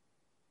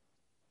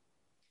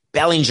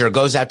 Bellinger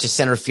goes out to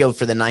center field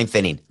for the 9th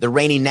inning, the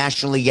reigning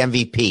National League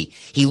MVP.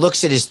 He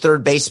looks at his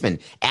third baseman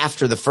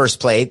after the first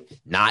play,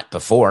 not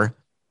before,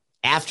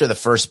 after the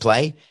first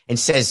play, and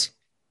says,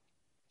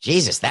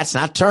 Jesus, that's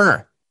not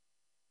Turner.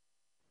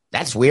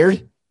 That's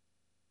weird.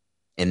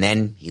 And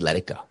then he let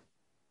it go.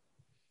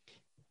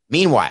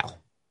 Meanwhile,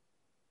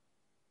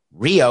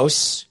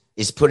 Rios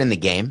is put in the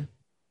game.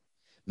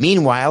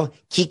 Meanwhile,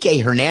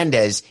 Kike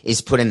Hernandez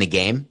is put in the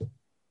game,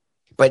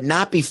 but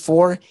not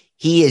before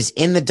he is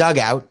in the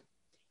dugout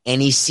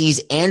and he sees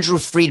Andrew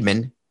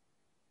Friedman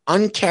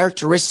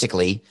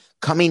uncharacteristically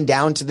coming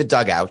down to the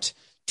dugout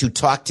to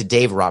talk to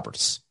Dave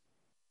Roberts.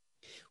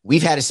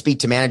 We've had to speak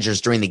to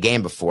managers during the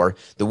game before.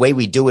 The way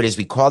we do it is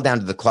we call down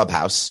to the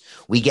clubhouse.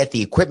 We get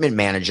the equipment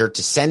manager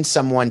to send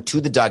someone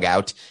to the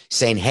dugout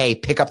saying, hey,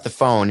 pick up the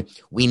phone.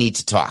 We need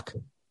to talk.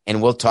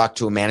 And we'll talk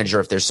to a manager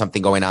if there's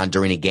something going on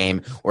during a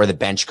game, or the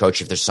bench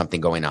coach if there's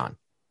something going on.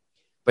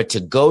 But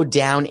to go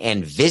down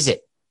and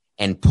visit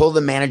and pull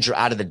the manager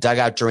out of the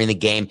dugout during the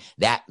game,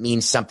 that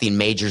means something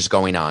major is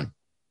going on.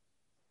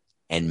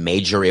 And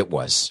major it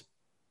was.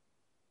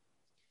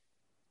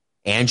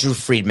 Andrew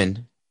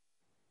Friedman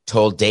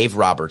told Dave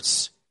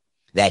Roberts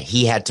that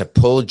he had to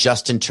pull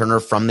Justin Turner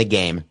from the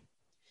game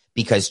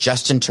because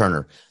Justin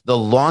Turner, the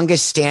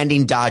longest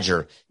standing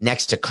Dodger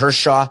next to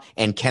Kershaw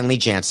and Kenley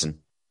Jansen,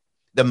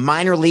 the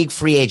minor league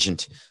free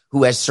agent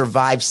who has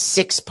survived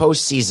 6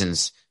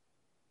 postseasons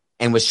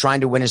and was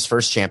trying to win his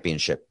first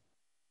championship,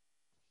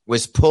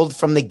 was pulled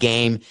from the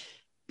game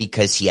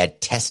because he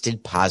had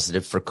tested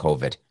positive for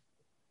COVID.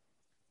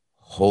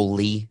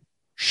 Holy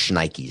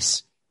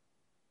shnikes.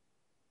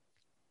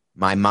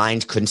 My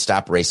mind couldn't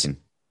stop racing.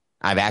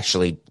 I've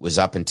actually was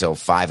up until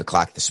 5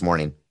 o'clock this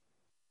morning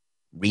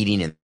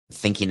reading and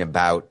thinking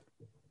about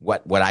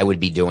what I would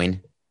be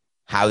doing,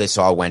 how this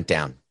all went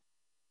down.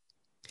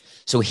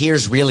 So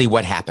here's really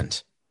what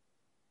happened.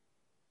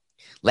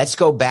 Let's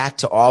go back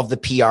to all of the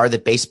PR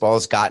that baseball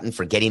has gotten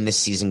for getting this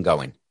season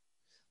going.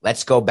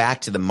 Let's go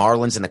back to the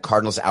Marlins and the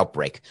Cardinals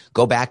outbreak.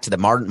 Go back to the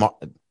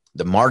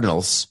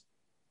Cardinals.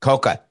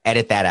 Coca,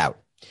 edit that out.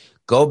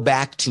 Go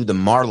back to the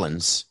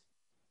Marlins.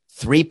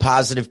 3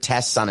 positive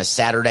tests on a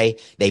Saturday.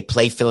 They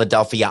play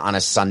Philadelphia on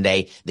a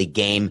Sunday. The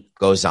game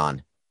goes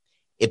on.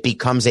 It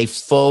becomes a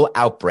full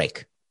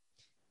outbreak.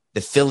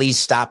 The Phillies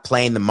stop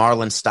playing. The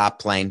Marlins stop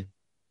playing.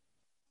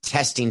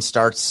 Testing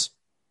starts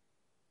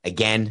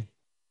again.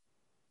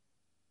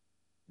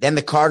 Then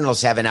the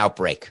Cardinals have an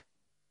outbreak.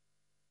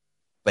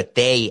 But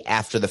they,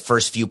 after the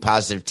first few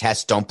positive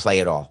tests, don't play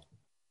at all.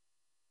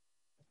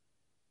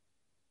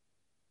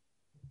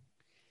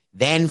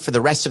 Then for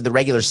the rest of the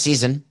regular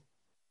season,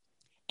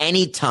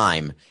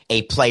 anytime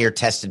a player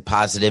tested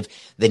positive,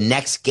 the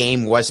next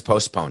game was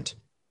postponed.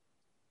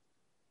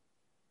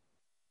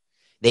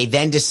 They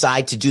then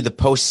decide to do the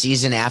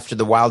postseason after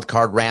the wild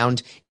card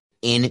round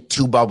in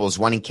 2 bubbles,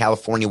 one in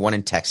California, one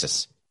in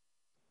Texas.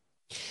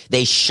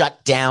 They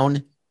shut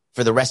down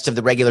for the rest of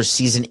the regular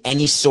season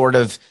any sort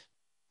of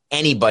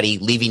anybody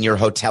leaving your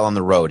hotel on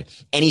the road,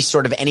 any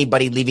sort of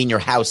anybody leaving your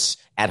house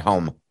at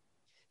home.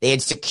 They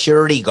had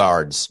security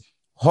guards,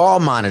 hall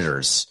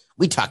monitors.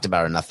 We talked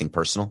about it, nothing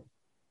personal.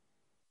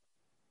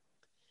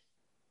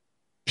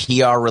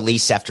 PR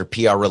release after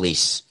PR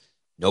release.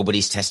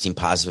 Nobody's testing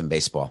positive in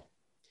baseball.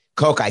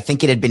 Coke, I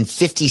think it had been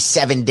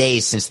 57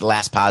 days since the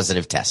last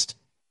positive test.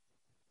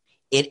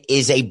 It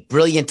is a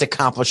brilliant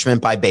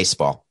accomplishment by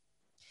baseball.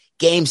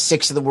 Game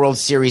 6 of the World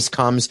Series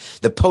comes.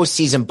 The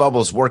postseason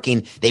bubble's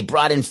working. They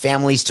brought in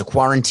families to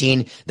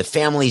quarantine. The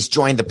families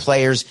joined the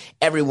players.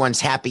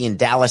 Everyone's happy in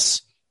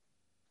Dallas.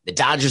 The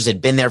Dodgers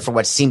had been there for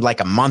what seemed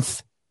like a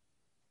month.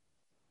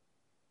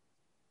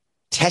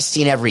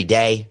 Testing every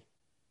day.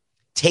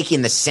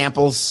 Taking the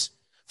samples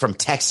from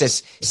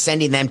Texas,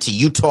 sending them to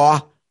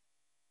Utah,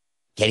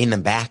 getting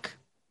them back.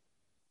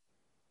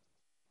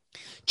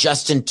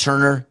 Justin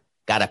Turner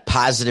got a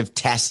positive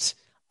test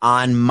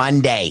on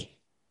Monday.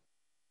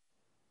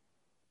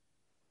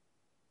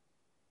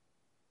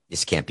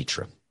 This can't be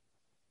true.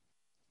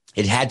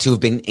 It had to have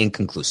been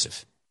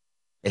inconclusive.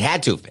 It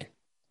had to have been.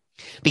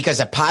 Because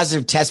a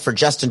positive test for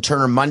Justin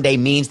Turner Monday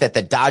means that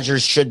the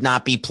Dodgers should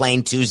not be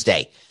playing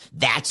Tuesday.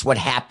 That's what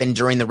happened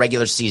during the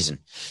regular season.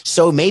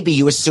 So maybe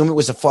you assume it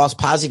was a false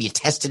positive. You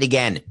test it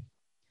again.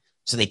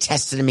 So they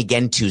tested him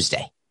again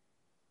Tuesday.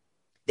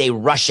 They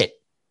rush it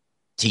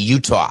to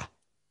Utah.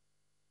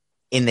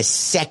 In the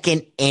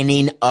 2nd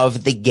inning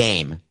of the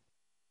game,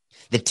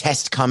 the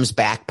test comes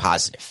back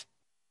positive.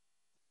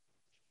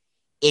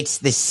 It's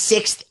the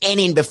 6th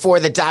inning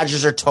before the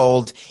Dodgers are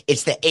told.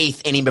 It's the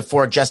 8th inning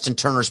before Justin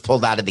Turner's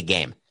pulled out of the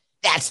game.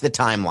 That's the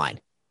timeline.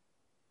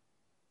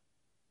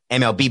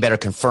 MLB better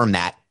confirm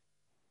that.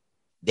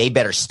 They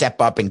better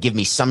step up and give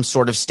me some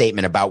sort of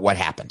statement about what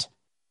happened.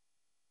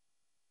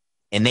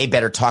 And they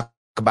better talk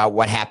about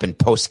what happened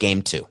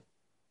post-game 2.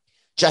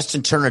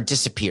 Justin Turner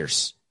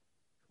disappears.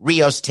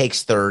 Rios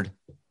takes 3rd.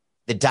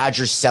 The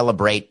Dodgers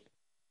celebrate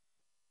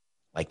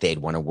like they had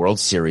won a World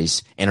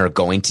Series and are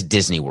going to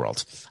Disney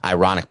World.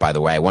 Ironic, by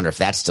the way. I wonder if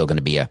that's still going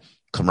to be a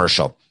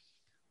commercial.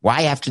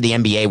 Why, after the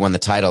NBA won the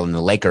title and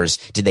the Lakers,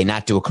 did they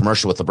not do a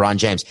commercial with LeBron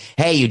James?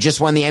 Hey, you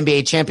just won the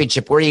NBA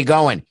championship. Where are you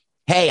going?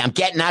 Hey, I'm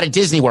getting out of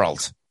Disney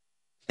World.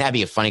 That'd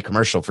be a funny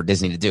commercial for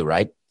Disney to do,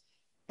 right?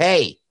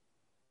 Hey,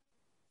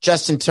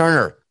 Justin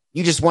Turner,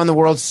 you just won the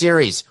World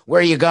Series. Where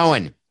are you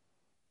going?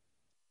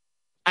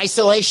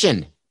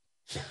 Isolation.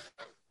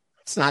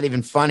 It's not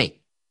even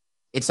funny.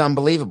 It's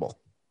unbelievable.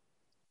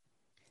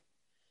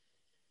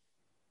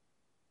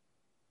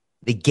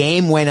 The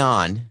game went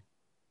on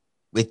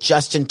with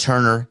Justin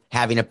Turner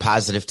having a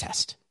positive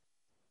test.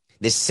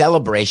 This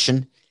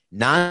celebration,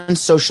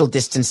 non-social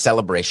distance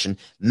celebration,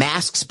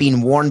 masks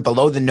being worn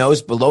below the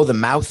nose, below the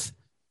mouth.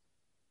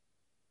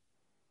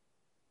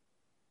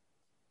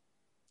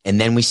 And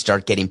then we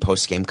start getting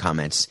post-game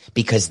comments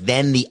because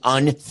then the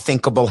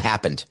unthinkable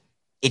happened.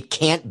 It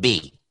can't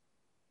be.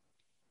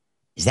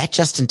 Is that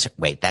Justin?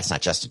 Wait, that's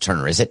not Justin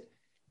Turner, is it?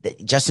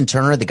 Justin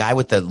Turner, the guy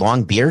with the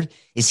long beard?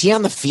 Is he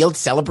on the field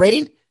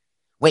celebrating?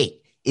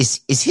 Wait,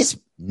 is his?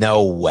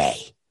 No way.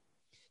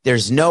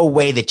 There's no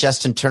way that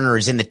Justin Turner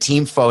is in the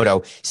team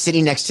photo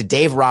sitting next to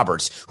Dave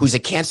Roberts, who's a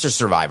cancer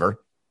survivor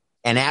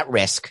and at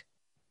risk,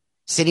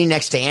 sitting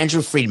next to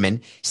Andrew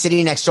Friedman,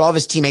 sitting next to all of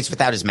his teammates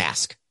without his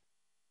mask.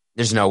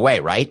 There's no way,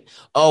 right?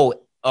 Oh,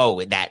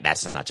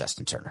 that's not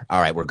Justin Turner.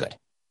 All right, we're good.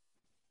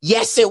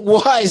 Yes, it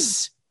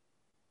was.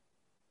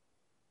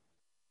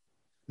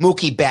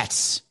 Mookie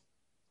Betts.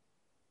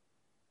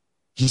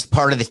 He's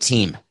part of the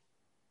team.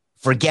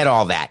 Forget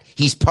all that.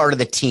 He's part of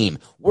the team.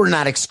 We're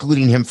not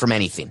excluding him from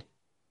anything.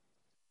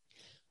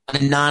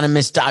 An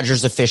anonymous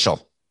Dodgers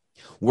official.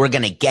 We're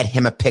going to get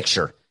him a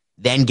picture,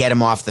 then get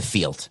him off the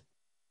field.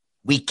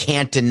 We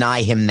can't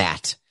deny him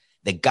that.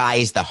 The guy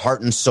is the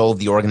heart and soul of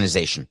the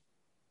organization.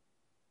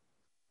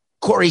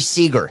 Corey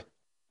Seager.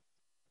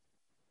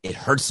 It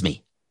hurts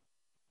me.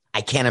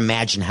 I can't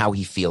imagine how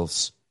he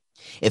feels.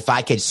 If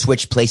I could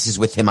switch places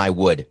with him, I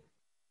would.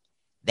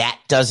 That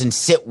doesn't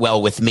sit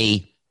well with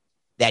me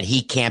that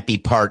he can't be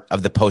part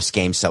of the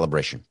post-game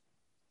celebration.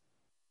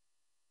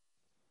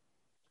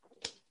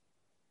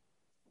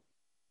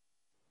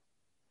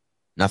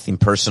 Nothing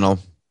personal,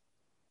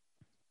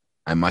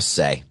 I must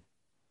say.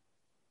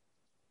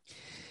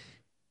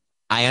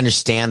 I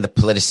understand the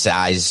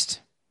politicized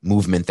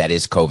movement that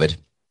is COVID.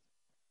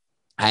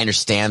 I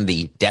understand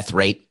the death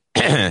rate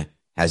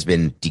has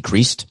been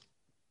decreased.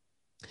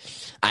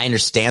 I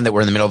understand that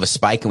we're in the middle of a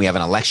spike and we have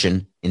an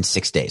election in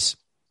 6 days.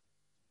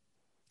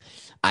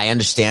 I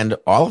understand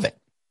all of it.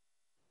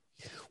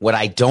 What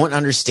I don't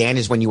understand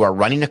is when you are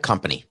running a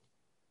company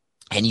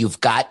and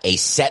you've got a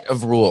set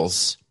of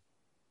rules,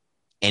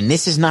 and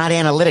this is not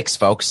analytics,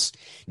 folks.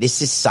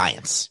 This is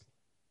science.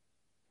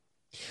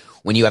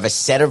 When you have a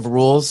set of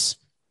rules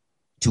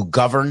to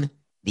govern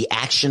the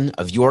action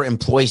of your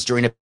employees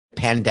during a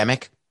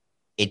pandemic,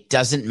 it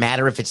doesn't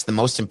matter if it's the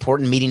most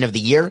important meeting of the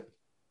year.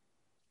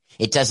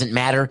 It doesn't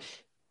matter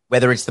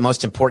whether it's the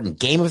most important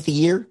game of the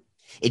year.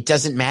 It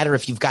doesn't matter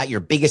if you've got your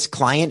biggest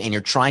client and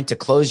you're trying to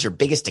close your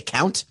biggest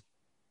account.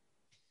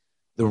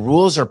 The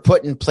rules are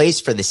put in place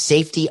for the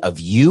safety of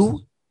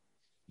you,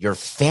 your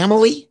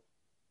family,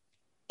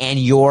 and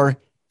your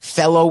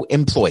fellow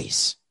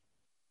employees.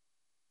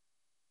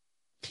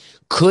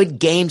 Could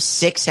Game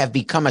 6 have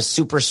become a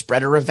super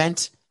spreader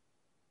event?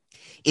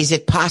 Is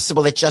it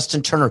possible that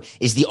Justin Turner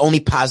is the only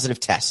positive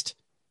test?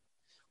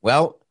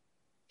 Well,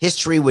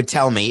 history would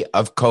tell me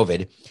of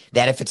COVID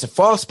that if it's a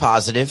false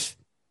positive,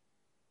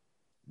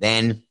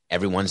 then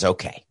everyone's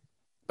okay.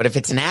 But if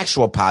it's an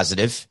actual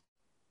positive,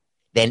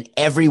 then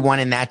everyone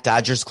in that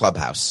Dodgers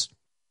clubhouse,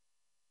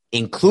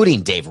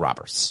 including Dave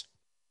Roberts,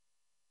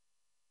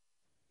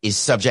 is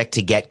subject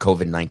to get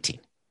COVID-19.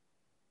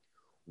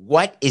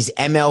 What is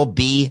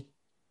MLB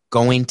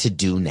going to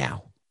do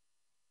now?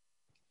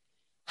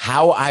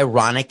 How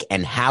ironic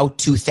and how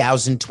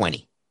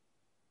 2020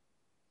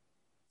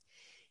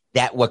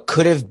 that what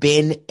could have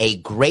been a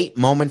great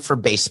moment for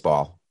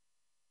baseball,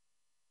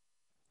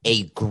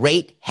 a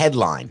great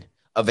headline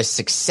of a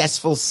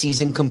successful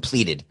season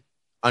completed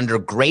under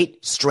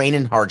great strain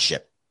and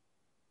hardship,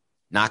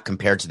 not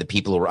compared to the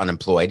people who are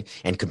unemployed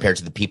and compared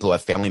to the people who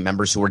have family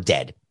members who are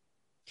dead.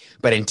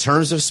 But in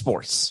terms of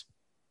sports,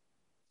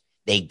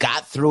 they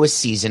got through a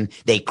season,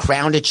 they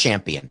crowned a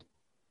champion.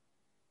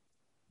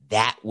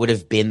 That would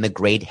have been the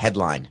great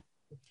headline.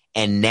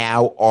 And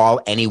now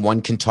all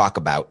anyone can talk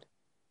about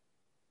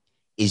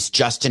is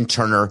Justin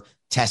Turner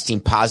testing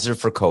positive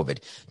for COVID.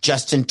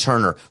 Justin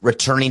Turner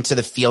returning to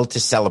the field to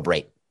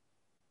celebrate.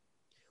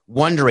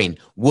 Wondering,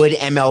 would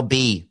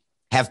MLB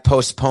have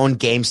postponed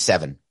Game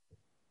 7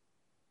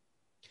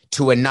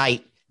 to a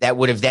night that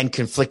would have then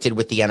conflicted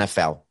with the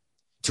NFL,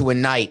 to a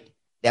night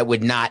that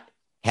would not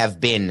have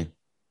been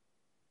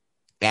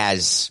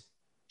as,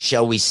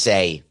 shall we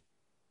say,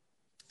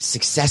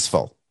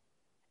 successful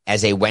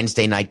as a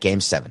Wednesday night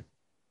Game 7?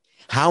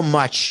 How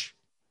much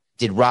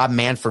did Rob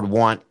Manfred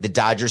want the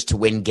Dodgers to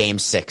win Game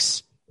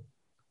 6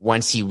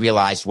 once he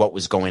realized what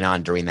was going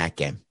on during that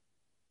game?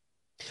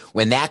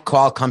 When that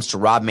call comes to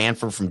Rob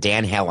Manfred from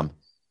Dan Hallam,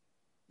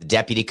 the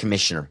deputy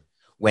commissioner,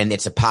 when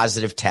it's a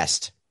positive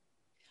test,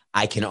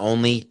 I can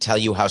only tell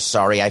you how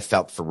sorry I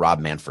felt for Rob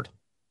Manfred.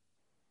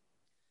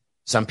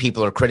 Some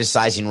people are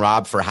criticizing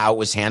Rob for how it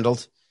was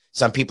handled.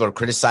 Some people are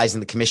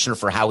criticizing the commissioner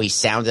for how he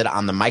sounded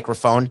on the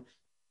microphone,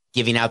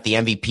 giving out the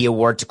MVP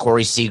award to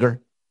Corey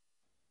Seager,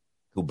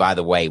 who, by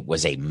the way,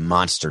 was a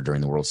monster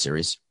during the World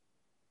Series.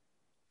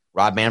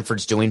 Rob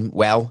Manfred's doing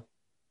well.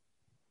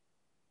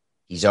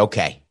 He's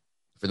okay.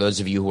 For those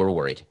of you who are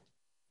worried,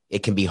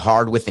 it can be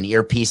hard with an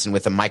earpiece and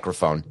with a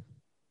microphone.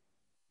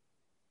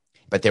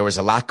 But there was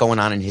a lot going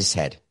on in his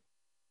head.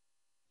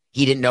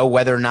 He didn't know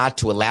whether or not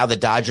to allow the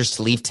Dodgers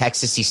to leave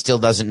Texas. He still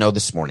doesn't know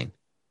this morning.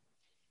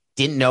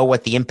 Didn't know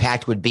what the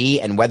impact would be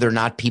and whether or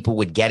not people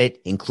would get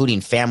it,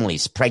 including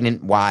families,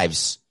 pregnant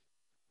wives,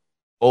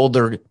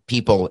 older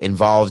people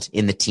involved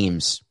in the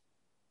teams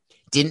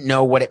didn't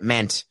know what it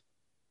meant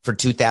for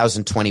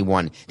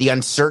 2021, the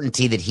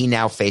uncertainty that he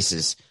now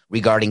faces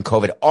regarding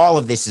COVID. All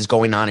of this is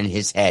going on in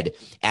his head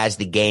as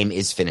the game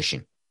is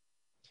finishing.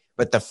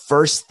 But the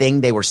first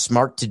thing they were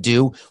smart to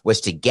do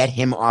was to get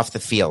him off the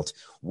field.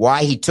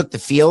 Why he took the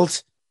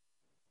field,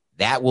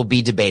 that will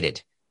be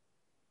debated.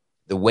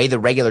 The way the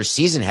regular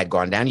season had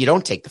gone down, you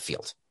don't take the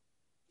field.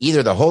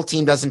 Either the whole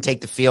team doesn't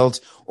take the field,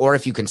 or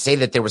if you can say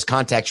that there was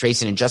contact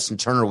tracing and Justin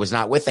Turner was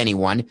not with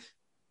anyone,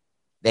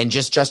 then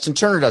just Justin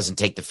Turner doesn't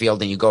take the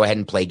field and you go ahead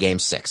and play game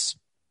 6.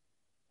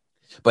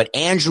 But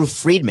Andrew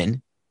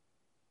Friedman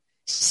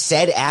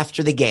said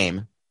after the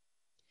game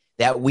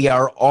that we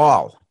are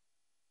all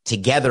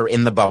together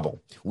in the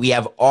bubble. We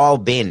have all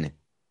been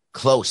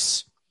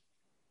close.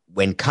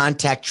 When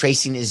contact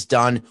tracing is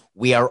done,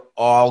 we are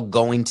all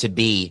going to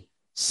be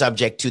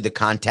subject to the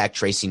contact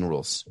tracing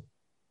rules.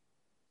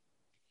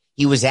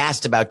 He was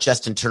asked about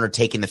Justin Turner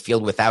taking the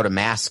field without a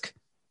mask.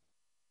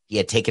 He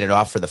had taken it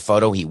off for the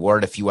photo. He wore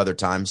it a few other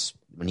times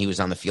when he was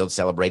on the field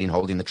celebrating,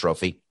 holding the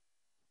trophy.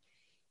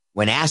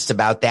 When asked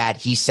about that,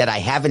 he said, I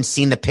haven't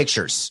seen the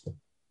pictures.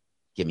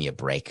 Give me a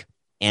break.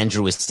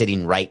 Andrew is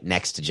sitting right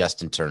next to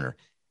Justin Turner.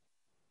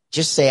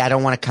 Just say, I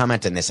don't want to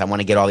comment on this. I want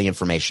to get all the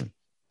information.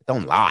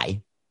 Don't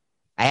lie.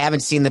 I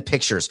haven't seen the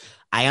pictures.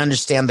 I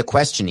understand the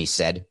question, he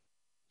said.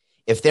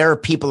 If there are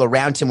people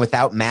around him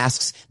without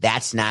masks,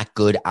 that's not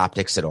good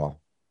optics at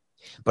all.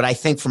 But I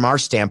think from our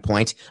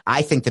standpoint,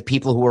 I think the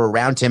people who were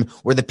around him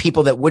were the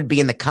people that would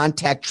be in the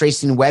contact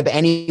tracing web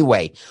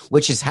anyway,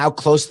 which is how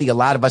closely a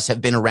lot of us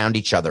have been around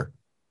each other.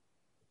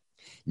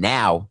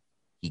 Now,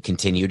 he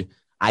continued,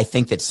 I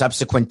think that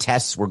subsequent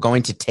tests we're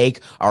going to take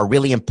are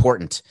really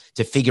important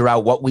to figure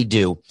out what we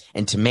do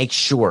and to make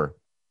sure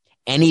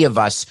any of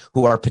us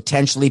who are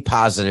potentially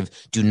positive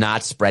do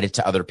not spread it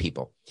to other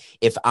people.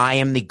 If I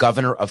am the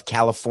governor of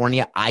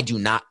California, I do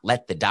not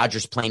let the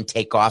Dodgers plane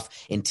take off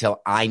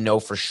until I know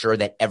for sure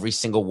that every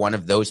single one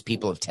of those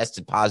people have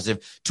tested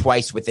positive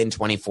twice within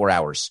 24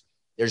 hours.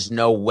 There's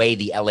no way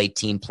the LA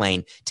team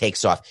plane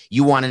takes off.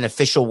 You want an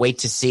official wait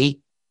to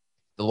see?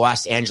 The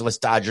Los Angeles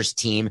Dodgers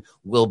team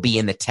will be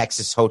in the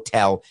Texas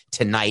hotel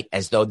tonight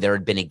as though there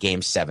had been a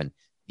game 7.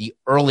 The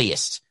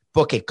earliest,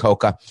 book it,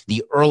 Coca,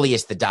 the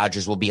earliest the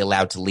Dodgers will be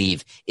allowed to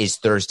leave is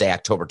Thursday,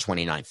 October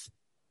 29th.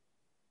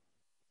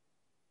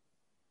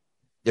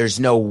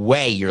 There's no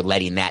way you're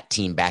letting that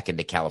team back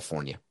into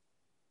California.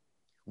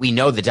 We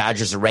know the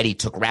Dodgers already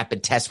took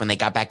rapid tests when they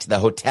got back to the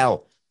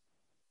hotel.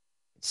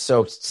 It's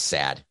so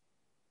sad.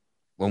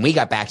 When we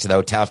got back to the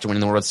hotel after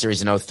winning the World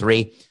Series in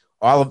 2003,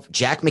 all of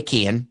Jack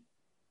McKeon,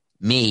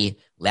 me,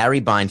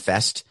 Larry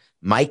Beinfest,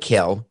 Mike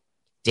Hill,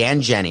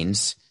 Dan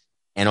Jennings,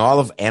 and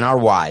our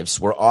wives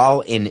were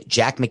all in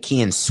Jack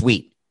McKeon's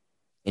suite.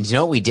 And you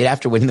know what we did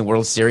after winning the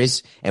World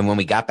Series? And when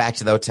we got back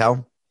to the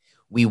hotel,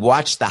 we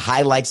watched the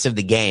highlights of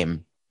the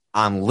game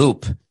on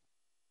loop.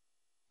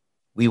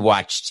 We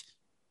watched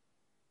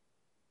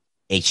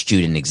HQ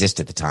didn't exist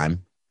at the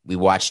time. We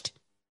watched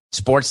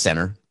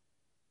SportsCenter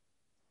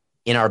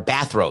in our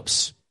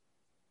bathrobes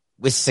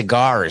with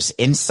cigars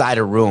inside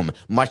a room,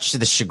 much to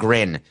the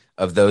chagrin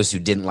of those who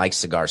didn't like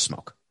cigar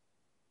smoke.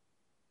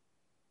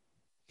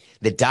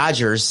 The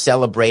Dodgers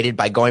celebrated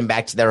by going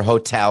back to their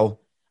hotel,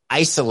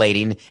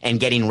 isolating, and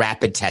getting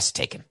rapid tests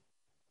taken.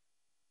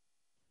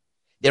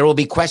 There will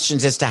be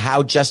questions as to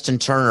how Justin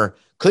Turner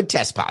could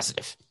test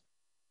positive.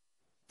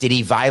 Did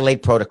he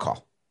violate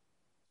protocol?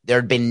 There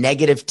had been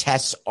negative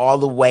tests all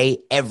the way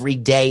every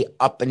day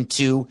up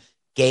into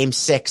game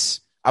 6,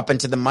 up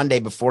into the Monday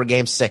before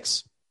game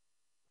 6.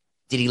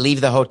 Did he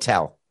leave the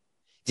hotel?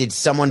 Did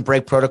someone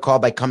break protocol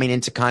by coming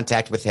into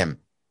contact with him?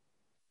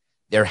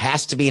 There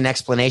has to be an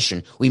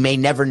explanation. We may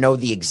never know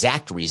the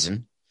exact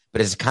reason,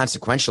 but as a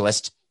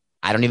consequentialist,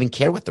 I don't even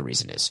care what the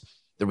reason is.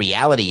 The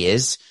reality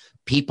is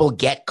people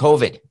get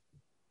COVID.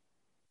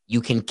 You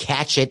can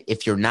catch it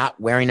if you're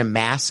not wearing a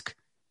mask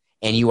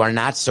and you are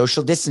not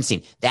social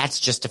distancing.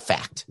 That's just a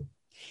fact.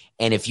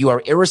 And if you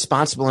are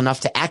irresponsible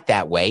enough to act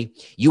that way,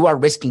 you are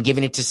risking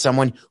giving it to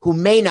someone who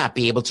may not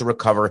be able to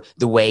recover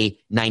the way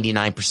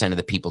 99% of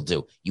the people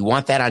do. You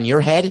want that on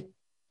your head?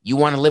 You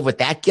want to live with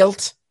that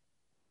guilt?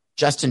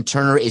 Justin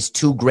Turner is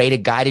too great a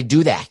guy to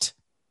do that.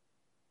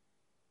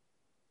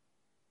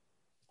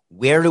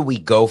 Where do we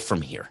go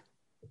from here?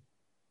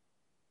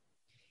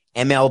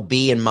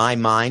 MLB, in my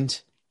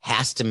mind,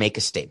 has to make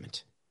a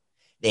statement.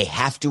 They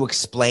have to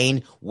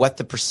explain what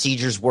the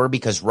procedures were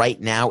because right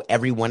now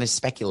everyone is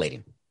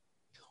speculating.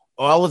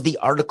 All of the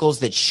articles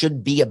that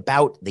should be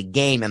about the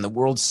game and the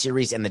World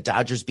Series and the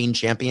Dodgers being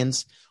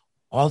champions,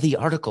 all the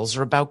articles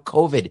are about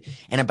COVID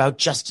and about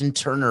Justin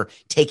Turner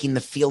taking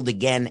the field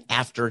again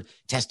after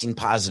testing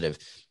positive.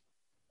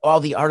 All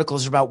the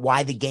articles are about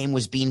why the game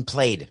was being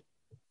played.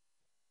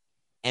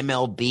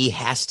 MLB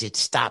has to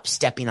stop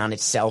stepping on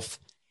itself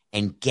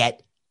and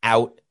get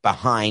out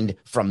behind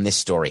from this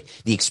story.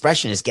 The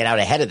expression is get out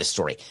ahead of the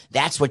story.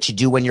 That's what you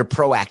do when you're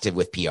proactive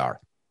with PR.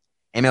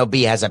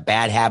 MLB has a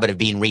bad habit of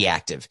being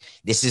reactive.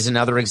 This is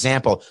another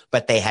example,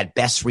 but they had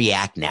best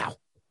react now.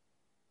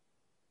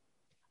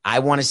 I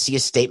want to see a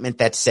statement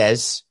that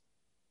says,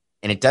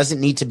 and it doesn't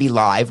need to be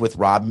live with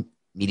Rob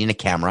meeting a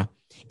camera.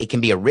 It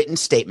can be a written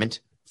statement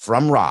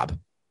from Rob.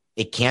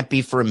 It can't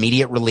be for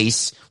immediate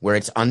release where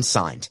it's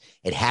unsigned.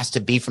 It has to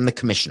be from the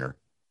commissioner,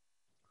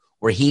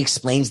 where he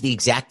explains the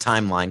exact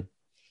timeline.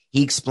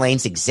 He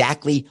explains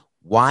exactly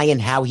why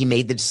and how he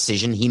made the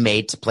decision he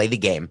made to play the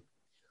game,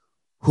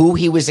 who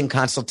he was in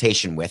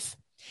consultation with,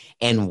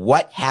 and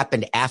what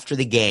happened after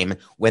the game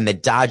when the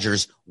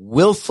Dodgers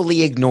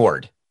willfully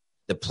ignored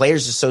the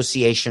Players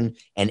Association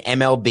and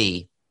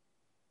MLB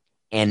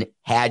and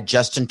had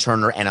Justin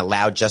Turner and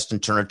allowed Justin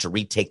Turner to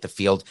retake the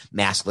field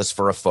maskless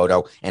for a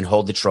photo and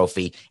hold the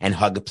trophy and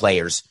hug the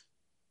players.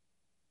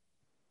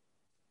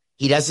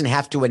 He doesn't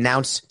have to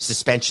announce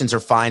suspensions or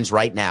fines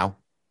right now,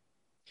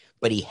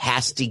 but he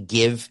has to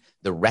give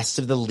the rest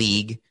of the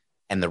league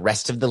and the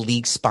rest of the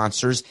league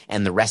sponsors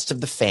and the rest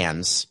of the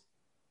fans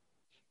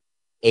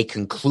a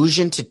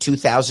conclusion to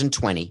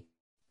 2020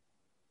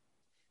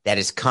 that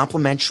is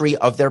complimentary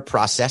of their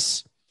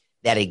process,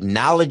 that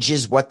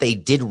acknowledges what they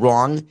did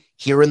wrong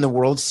here in the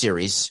World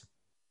Series,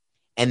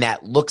 and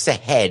that looks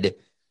ahead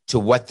to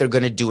what they're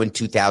going to do in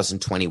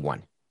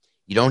 2021.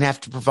 You don't have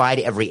to provide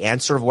every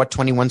answer of what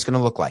 21 is going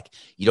to look like.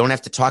 You don't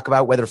have to talk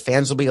about whether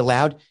fans will be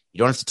allowed. You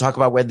don't have to talk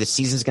about whether the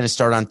season is going to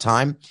start on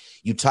time.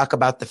 You talk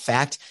about the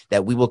fact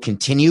that we will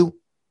continue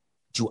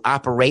to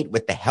operate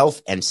with the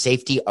health and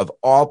safety of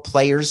all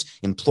players,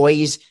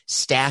 employees,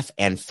 staff,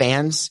 and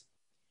fans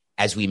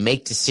as we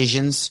make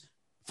decisions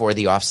for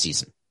the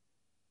offseason.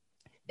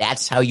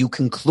 That's how you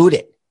conclude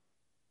it.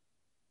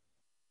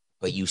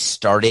 But you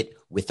start it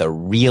with a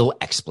real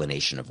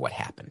explanation of what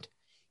happened.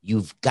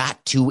 You've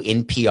got to,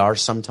 in PR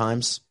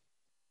sometimes,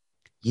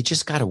 you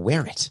just got to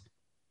wear it.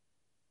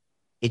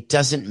 It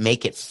doesn't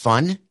make it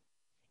fun.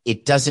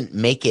 It doesn't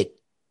make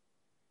it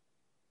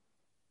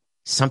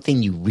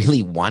something you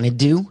really want to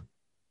do.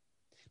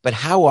 But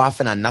how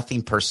often on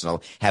Nothing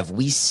Personal have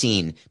we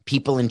seen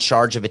people in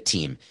charge of a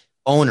team,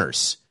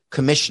 owners,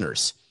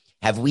 commissioners,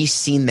 have we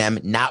seen them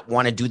not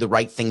want to do the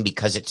right thing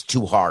because it's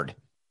too hard?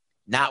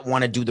 Not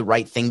want to do the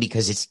right thing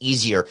because it's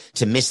easier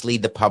to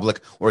mislead the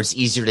public or it's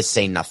easier to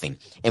say nothing.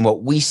 And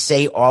what we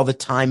say all the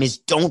time is,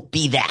 don't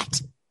be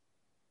that.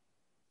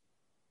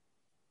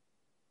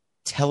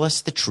 Tell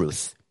us the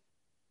truth.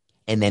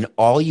 And then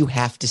all you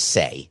have to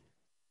say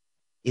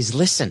is,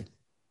 listen,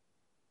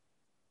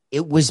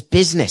 it was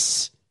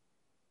business.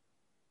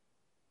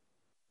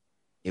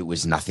 It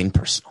was nothing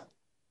personal.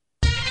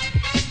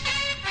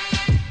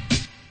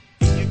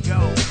 Here you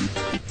go.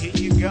 Here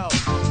you go.